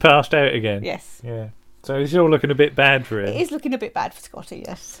he's passed out again. Yes. Yeah. So it's all looking a bit bad for him. It is looking a bit bad for Scotty,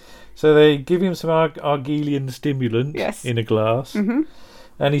 yes. So they give him some Argelian stimulant in a glass. Mm-hmm.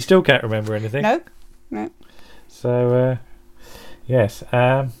 And he still can't remember anything. No. So, yes.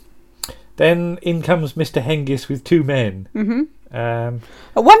 Then in comes Mr. Hengist with two men. Mm-hmm.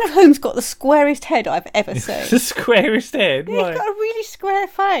 One of whom's got the squarest head I've ever seen. The squarest head? Yeah, he's got a really square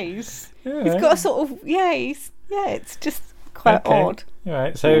face. Yeah. He's got a sort of, it's just quite odd. All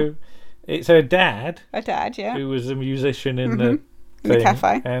right, so it's her dad. Her dad, yeah. Who was a musician in the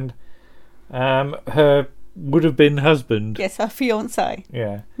cafe. And her would-have-been husband. Yes, her fiancé.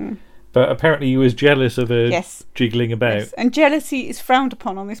 Yeah. But apparently he was jealous of her jiggling about. Yes. And jealousy is frowned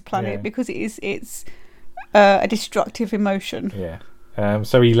upon on this planet because it's a destructive emotion. Yeah.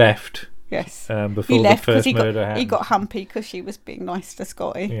 So he left. Yes. Before the first murder happened. He got humpy because she was being nice to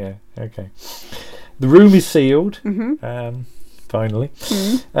Scotty. Yeah. Okay. The room is sealed. Finally.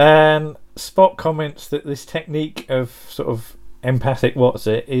 And Spock comments that this technique of sort of empathic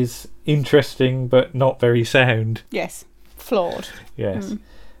is interesting but not very sound. Yes. Flawed. Yes.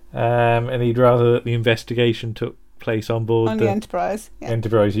 And he'd rather that the investigation took place on board the Enterprise. Yeah.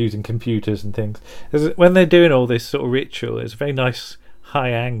 Enterprise using computers and things. When they're doing all this sort of ritual, it's a very nice high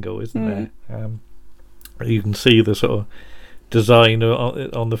angle, isn't there? You can see the sort of design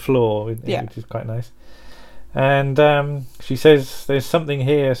on the floor, which is quite nice. And she says there's something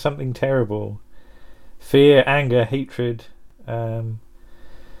here, something terrible. Fear, anger, hatred, and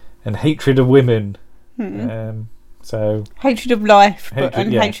hatred of women. So hatred of life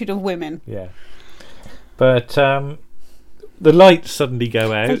and hatred of women. Yeah. But the lights suddenly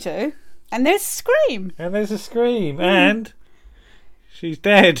go out. They do. And there's a scream. And she's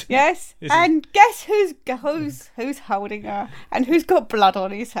dead. Yes. And guess who's holding her and who's got blood on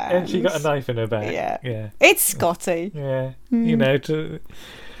his hands. And she got a knife in her back. Yeah. It's Scotty. Yeah.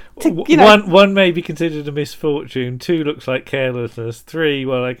 One may be considered a misfortune. 2 looks like carelessness. 3,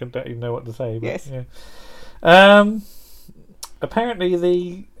 well, I don't even know what to say. But, yes. Yeah.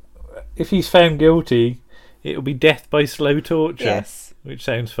 Apparently, if he's found guilty, it will be death by slow torture. Yes. Which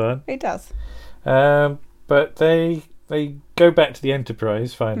sounds fun. It does. But they go back to the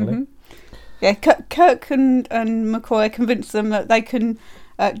Enterprise finally. Yeah, Kirk and McCoy convince them that they can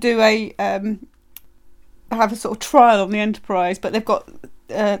do have a sort of trial on the Enterprise, but they've got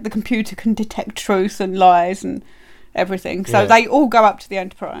the computer can detect truth and lies and everything. So they all go up to the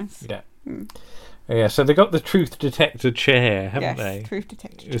Enterprise. Yeah. Yeah, so they got the truth detector chair, haven't they? Yes, truth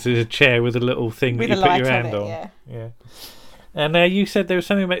detector. This is a chair with a little thing that you put your hand on. Yeah. And you said there was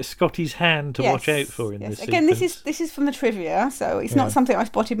something about Scotty's hand to watch out for in this Again, sequence. this is from the trivia, so it's not something I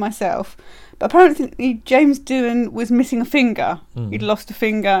spotted myself. But apparently James Doohan was missing a finger. He'd lost a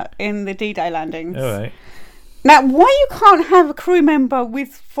finger in the D-Day landings. All right. Now, why you can't have a crew member with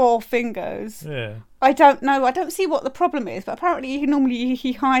 4 fingers? Yeah. I don't know. I don't see what the problem is, but apparently normally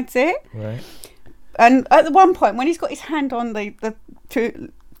he hides it. Right. And at one point, when he's got his hand on the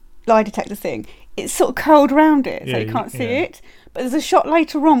lie detector thing, it's sort of curled around it, so you can't see it. But there's a shot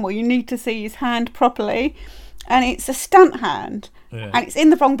later on where you need to see his hand properly, and it's a stunt hand, and it's in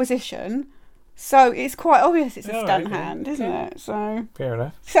the wrong position. So it's quite obvious it's a stunt hand, isn't it? So fair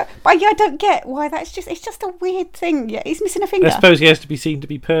enough. So, but I don't get why it's just a weird thing. Yeah, he's missing a finger. I suppose he has to be seen to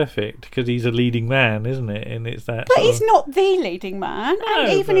be perfect because he's a leading man, isn't it? And it's that. But he's not the leading man. No,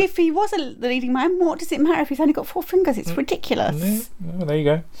 and even if he was the leading man, what does it matter if he's only got 4 fingers? It's ridiculous. Well, there you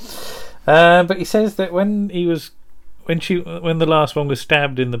go. But he says that when the last one was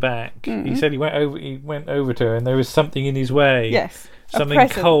stabbed in the back, he said he went over to her and there was something in his way. Yes. Something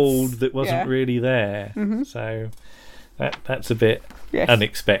cold that wasn't really there. So that's a bit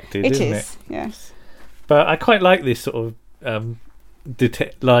unexpected, isn't it? Yes. But I quite like this sort of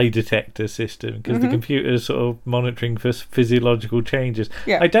lie detector system because the computer's sort of monitoring for physiological changes.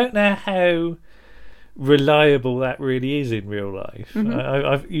 Yeah. I don't know how reliable that really is in real life.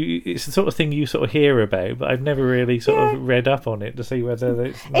 It's the sort of thing you sort of hear about, but I've never really sort of read up on it to see whether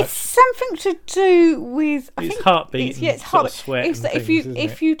it's something to do with heartbeat. It's heart sweat. It's that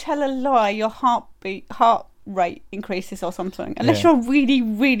if you tell a lie, your heart rate increases or something. Unless Yeah. you're a really,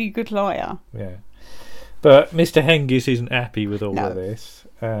 really good liar. Yeah. But Mr. Hengist isn't happy with all of this.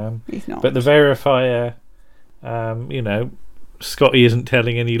 He's not. But the verifier, Scotty isn't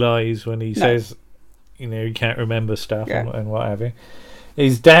telling any lies when he says, he can't remember stuff and what have you.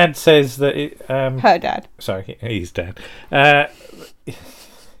 His dad says that her dad. Sorry, his dad. The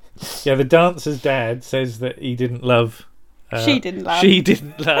dancer's dad says that he didn't love. She didn't love. She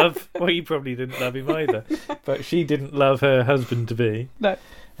didn't love. Well, he probably didn't love him either. But she didn't love her husband to be. No.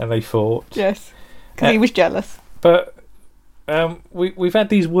 And they fought. Yes. Because he was jealous. But we've had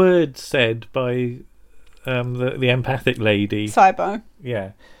these words said by the empathic lady. Cybo.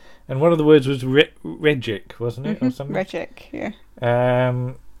 Yeah. And one of the words was Regic, wasn't it? Or something? Regic, yeah.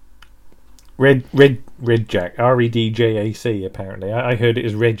 Redjack, REDJAC, apparently. I heard it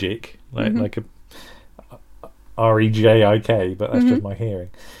as Regic, like a REJIK, but that's just my hearing.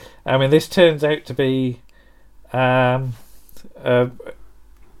 I mean, this turns out to be a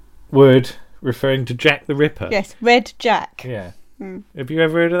word referring to Jack the Ripper. Yes, Red Jack. Yeah. Have you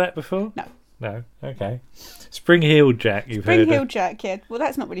ever heard of that before? No. No? Okay. Spring-heeled Jack, you've heard of. Spring-heeled Jack, yeah. Well,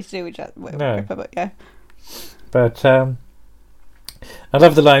 that's not really to do with Jack the Ripper, but yeah. But I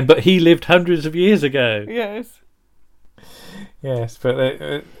love the line, but he lived hundreds of years ago. Yes. Yes,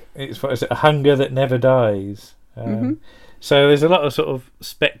 but it's what is it? A hunger that never dies. So there's a lot of sort of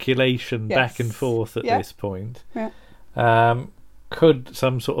speculation back and forth at this point. Yeah. Could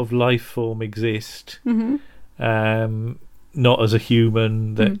some sort of life form exist? Not as a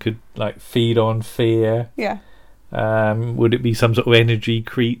human that could like feed on fear. Yeah. Would it be some sort of energy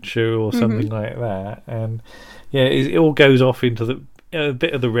creature or something like that? And it all goes off into a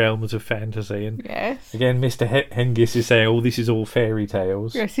bit of the realms of fantasy. And again, Mr. Hengist is saying, "Oh, this is all fairy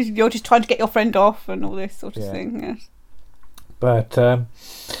tales." Yes, you're just trying to get your friend off and all this sort of thing. Yes. But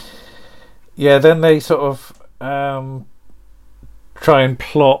then they sort of try and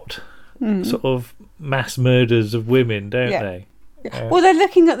plot sort of mass murders of women, don't they? Well, they're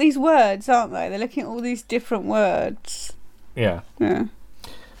looking at these words, aren't they? They're looking at all these different words. Yeah. Yeah.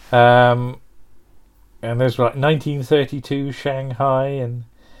 And there's like 1932 Shanghai and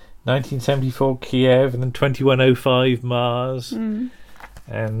 1974 Kiev and then 2105 Mars and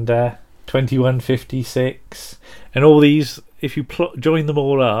 2156 and all these. If you join them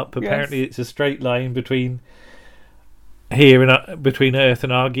all up, apparently it's a straight line between here and between Earth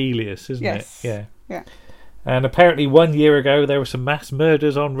and Argelius, isn't it? Yeah. And apparently 1 year ago there were some mass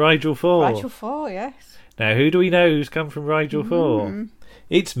murders on Rigel 4. Rigel 4, yes. Now who do we know who's come from Rigel 4?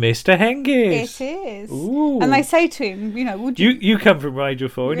 It's Mr. Hengist. It is. Ooh. And they say to him, would you... You come from Rigel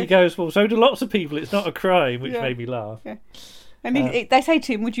 4, and he goes, well, so do lots of people. It's not a crime, which made me laugh. Yeah. And they say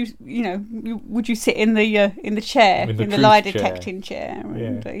to him, would you sit in the chair, in the lie detecting chair?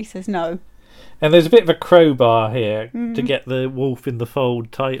 And he says no. And there's a bit of a crowbar here to get the Wolf in the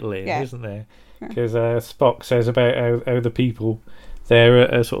Fold title in, isn't there? Because Spock says about how the people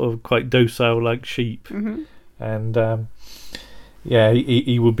there are sort of quite docile like sheep. And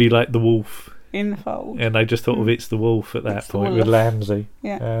he would be like the wolf in the fold. And I just thought of It's the Wolf at that point with Lamsey.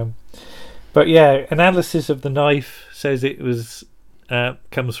 Yeah. But analysis of the knife says it was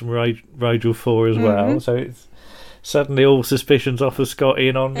comes from Rigel 4 as well. So it's suddenly all suspicions off of Scotty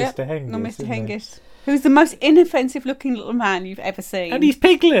and on Mr. Hengist. On Mr. Hengist. Who's the most inoffensive looking little man you've ever seen. And he's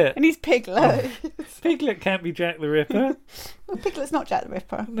Piglet. Piglet can't be Jack the Ripper. Well, Piglet's not Jack the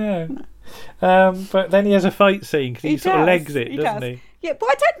Ripper. No. But then he has a fight scene because he sort of legs it, doesn't he? Yeah, but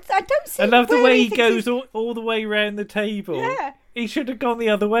I don't see. I love the way he goes all the way around the table. Yeah. He should have gone the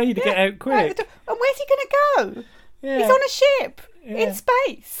other way to get out quick. And where's he going to go? Yeah. He's on a ship in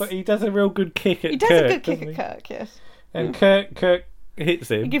space. But he does a real good kick at Kirk. He does a good kick at Kirk, yes. And Kirk hits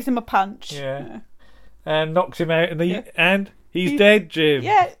him. He gives him a punch. Yeah. And knocks him out, and he's dead, Jim.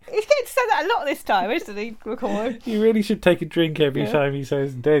 Yeah, he's getting to say that a lot this time, isn't he, McCoy? You really should take a drink every time he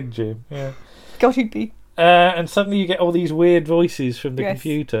says dead, Jim. Yeah. God, he'd be. And suddenly you get all these weird voices from the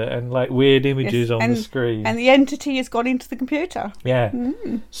computer and like weird images on the screen. And the entity has gone into the computer. Yeah.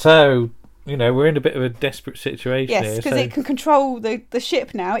 So, we're in a bit of a desperate situation here. Yes, because it can control the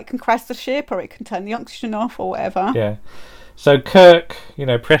ship now. It can crash the ship or it can turn the oxygen off or whatever. Yeah. So Kirk,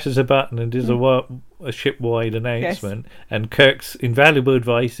 presses a button and does a ship-wide announcement. And Kirk's invaluable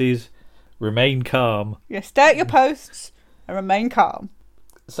advice is, remain calm. Yes, stay at your posts and remain calm.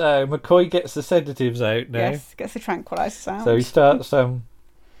 So McCoy gets the sedatives out now. Yes, gets the tranquilizers out. So he starts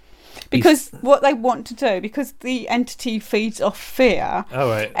because what they want to do, because the entity feeds off fear,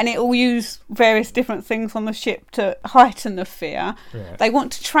 and it will use various different things on the ship to heighten the fear. Yeah. They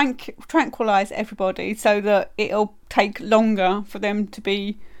want to tranquilize everybody so that it'll take longer for them to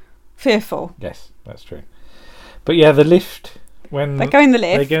be fearful. Yes, that's true. But yeah, the lift, when they go in the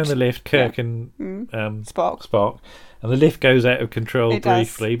lift, Kirk and Spock, and the lift goes out of control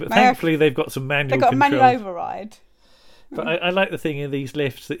briefly, but thankfully they've got some manual control. They've got a manual override. But I like the thing in these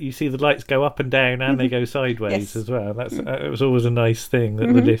lifts that you see the lights go up and down and they go sideways as well. It was always a nice thing that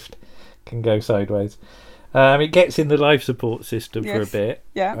the lift can go sideways. It gets in the life support system for a bit.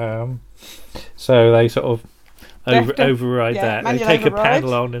 Yeah. So they sort of override that. They take override. A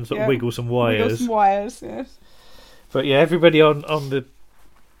panel on and sort of wiggle some wires. Yes. But yeah, everybody on the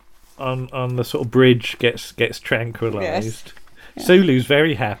sort of bridge gets tranquilized. Yes. Yeah. Sulu's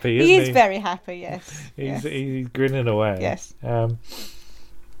very happy, isn't he? He is very happy, yes. He's grinning away. Yes.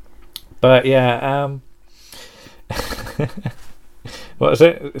 But yeah, what is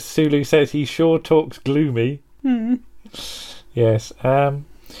it? Sulu says he sure talks gloomy. Yes.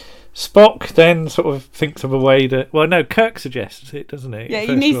 Spock then sort of thinks of a way to... Well, no, Kirk suggests it, doesn't he? Yeah,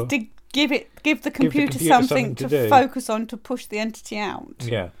 he needs to give the computer something to focus on to push the entity out.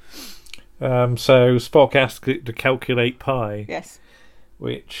 Yeah. So Spock asks it to calculate pi. Yes.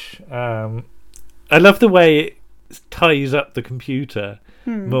 Which I love the way it ties up the computer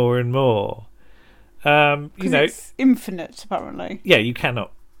more and more. It's infinite, apparently. Yeah, you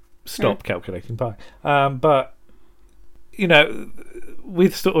cannot stop calculating pi. But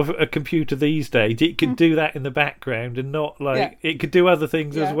with sort of a computer these days, it could do that in the background and not it could do other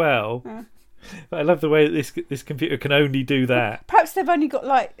things as well. Yeah. But I love the way that this computer can only do that. Perhaps they've only got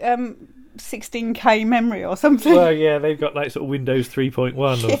 16K memory or something. Well, yeah, they've got sort of Windows 3.1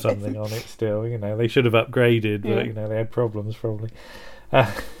 or something on it still. They should have upgraded, but they had problems probably.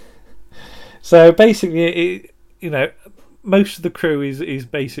 So basically, most of the crew is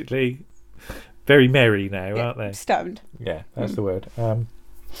basically very merry now, aren't they? Stoned. Yeah, that's the word.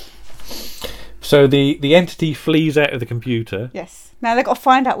 So the entity flees out of the computer. Yes. Now they've got to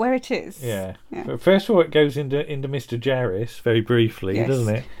find out where it is. Yeah. But first of all, it goes into Mr. Jarvis very briefly,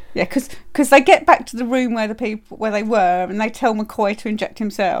 doesn't it? Yeah, because they get back to the room where they were, and they tell McCoy to inject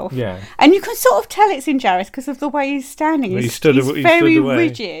himself. Yeah. And you can sort of tell it's in Jarvis because of the way he's standing. Well, he's very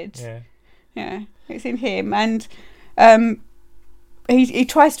rigid. Yeah. Yeah, it's in him, and he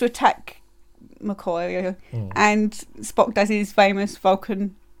tries to attack McCoy, and Spock does his famous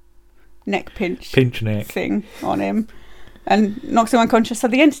Vulcan pinch neck thing on him. And knocks him unconscious. So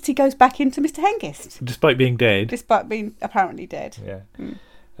the entity goes back into Mr. Hengist. Despite being dead. Despite being apparently dead. Yeah.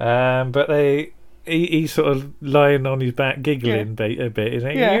 But he's sort of lying on his back, giggling a bit. Isn't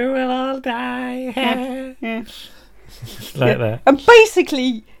he? Yeah. You will all die. Yeah. That. And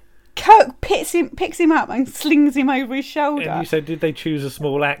basically, Kirk picks him up and slings him over his shoulder. And you said, did they choose a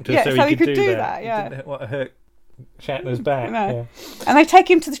small actor so he could do that? Yeah. Didn't want to hurt Shatner's back. No. Yeah. And they take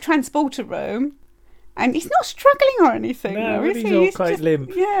him to the transporter room. And he's not struggling or anything. No, is he's he? all quite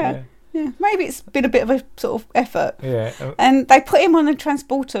limp. Yeah. Maybe it's been a bit of a sort of effort. Yeah. And they put him on the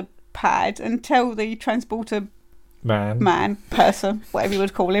transporter pad and tell the transporter person, whatever you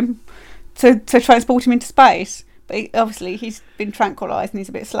would call him, to transport him into space. But obviously he's been tranquilised and he's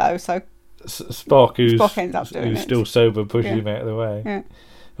a bit slow, so Spock ends up doing who's still sober, pushes him out of the way. Yeah.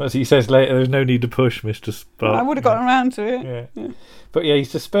 As he says later, there's no need to push, Mr. Spock. I would have gotten around to it. Yeah. But yeah,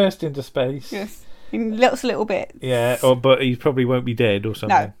 he's dispersed into space. Yes. In little bits. Yeah, but he probably won't be dead or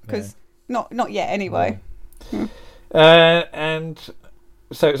something. No, because not yet anyway. Yeah. And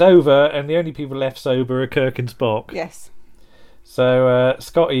so it's over, and the only people left sober are Kirk and Spock. Yes. So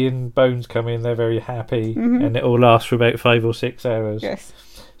Scotty and Bones come in, they're very happy, and it all lasts for about 5 or 6 hours. Yes.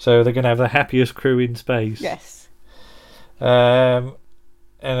 So they're going to have the happiest crew in space. Yes. And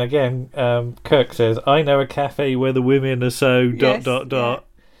again, Kirk says, I know a cafe where the women are so ...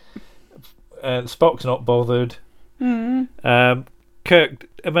 And Spock's not bothered. Kirk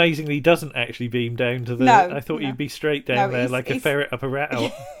amazingly doesn't actually beam down to the... I thought he'd be straight down there like a ferret up a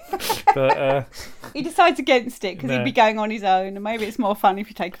rat. But he decides against it because he'd be going on his own, and maybe it's more fun if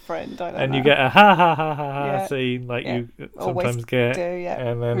you take a friend. I don't know. You get a ha ha ha ha ha scene like you sometimes get,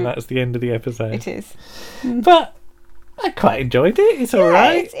 and then that's the end of the episode. It is. But I quite enjoyed it. It's all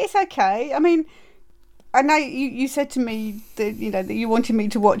right. It's okay. I mean, I know you said to me that that you wanted me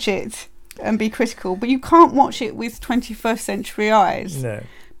to watch it and be critical, but you can't watch it with 21st century eyes. No.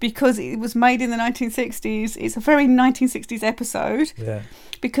 because it was made in the 1960s. It's a very 1960s episode. Yeah.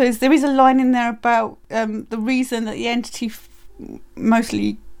 Because there is a line in there about the reason that the entity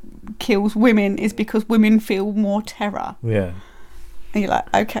mostly kills women is because women feel more terror. Yeah. And you're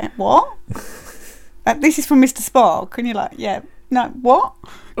like, okay, what? This is from Mr. Spock. And you're like, yeah, no, what?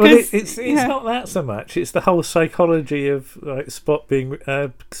 Well, it's not that so much. It's the whole psychology of like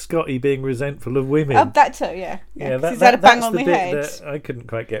Scotty being resentful of women. Oh, that too, yeah. He's had a bang on the the bit head. that I couldn't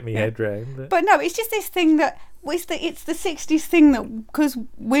quite get my head round. But no, it's just this thing that it's the 60s thing that because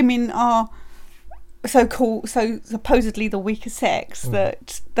women are so supposedly the weaker sex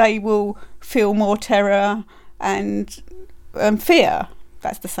that they will feel more terror and fear.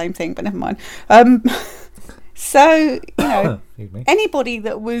 That's the same thing, but never mind. So, you know, anybody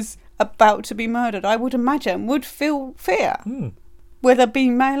that was about to be murdered, I would imagine, would feel fear, whether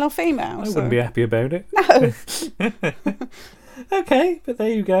being male or female. I wouldn't be happy about it. No. Okay, but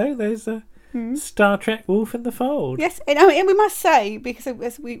there you go. There's a Star Trek Wolf in the Fold. Yes, and we must say, because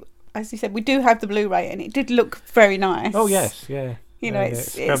as you said, we do have the Blu-ray, and it did look very nice. Oh yes, yeah. You know, it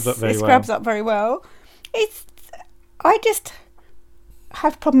scrubs up very well. It scrubs up very well. I just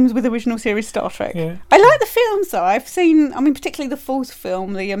have problems with original series Star Trek. Yeah. I like the films though. Particularly the fourth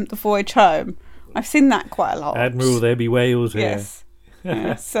film, the Voyage Home. I've seen that quite a lot. Admiral, there be whales here. Yes.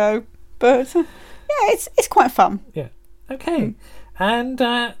 Yeah, so, but yeah, it's quite fun. Yeah. Okay. And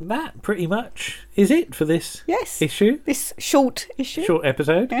that pretty much is it for this issue. This short issue. Short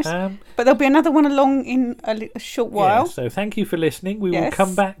episode. Yes. But there'll be another one along in a short while. Yeah, so thank you for listening. We will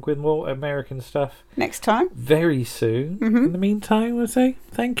come back with more American stuff next time. Very soon. In the meantime, we'll say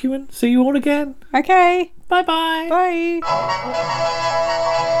thank you and see you all again. Okay. Bye-bye. Bye.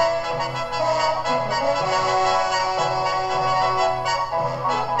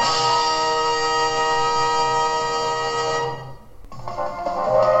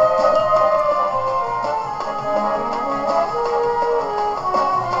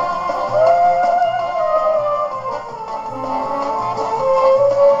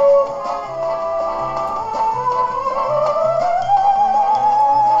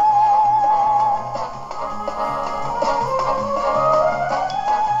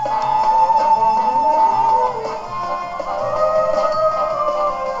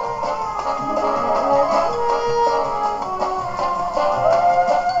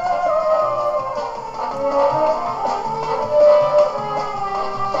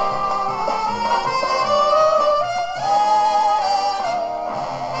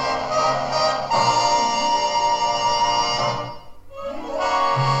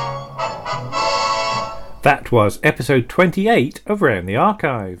 That was episode 28 of Round the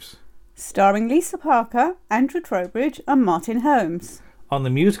Archives. Starring Lisa Parker, Andrew Trowbridge and Martin Holmes. On the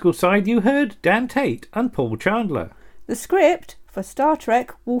musical side you heard Dan Tate and Paul Chandler. The script for Star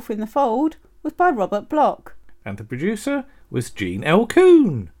Trek Wolf in the Fold was by Robert Bloch. And the producer was Gene L.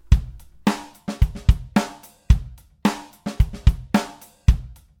 Kuhn.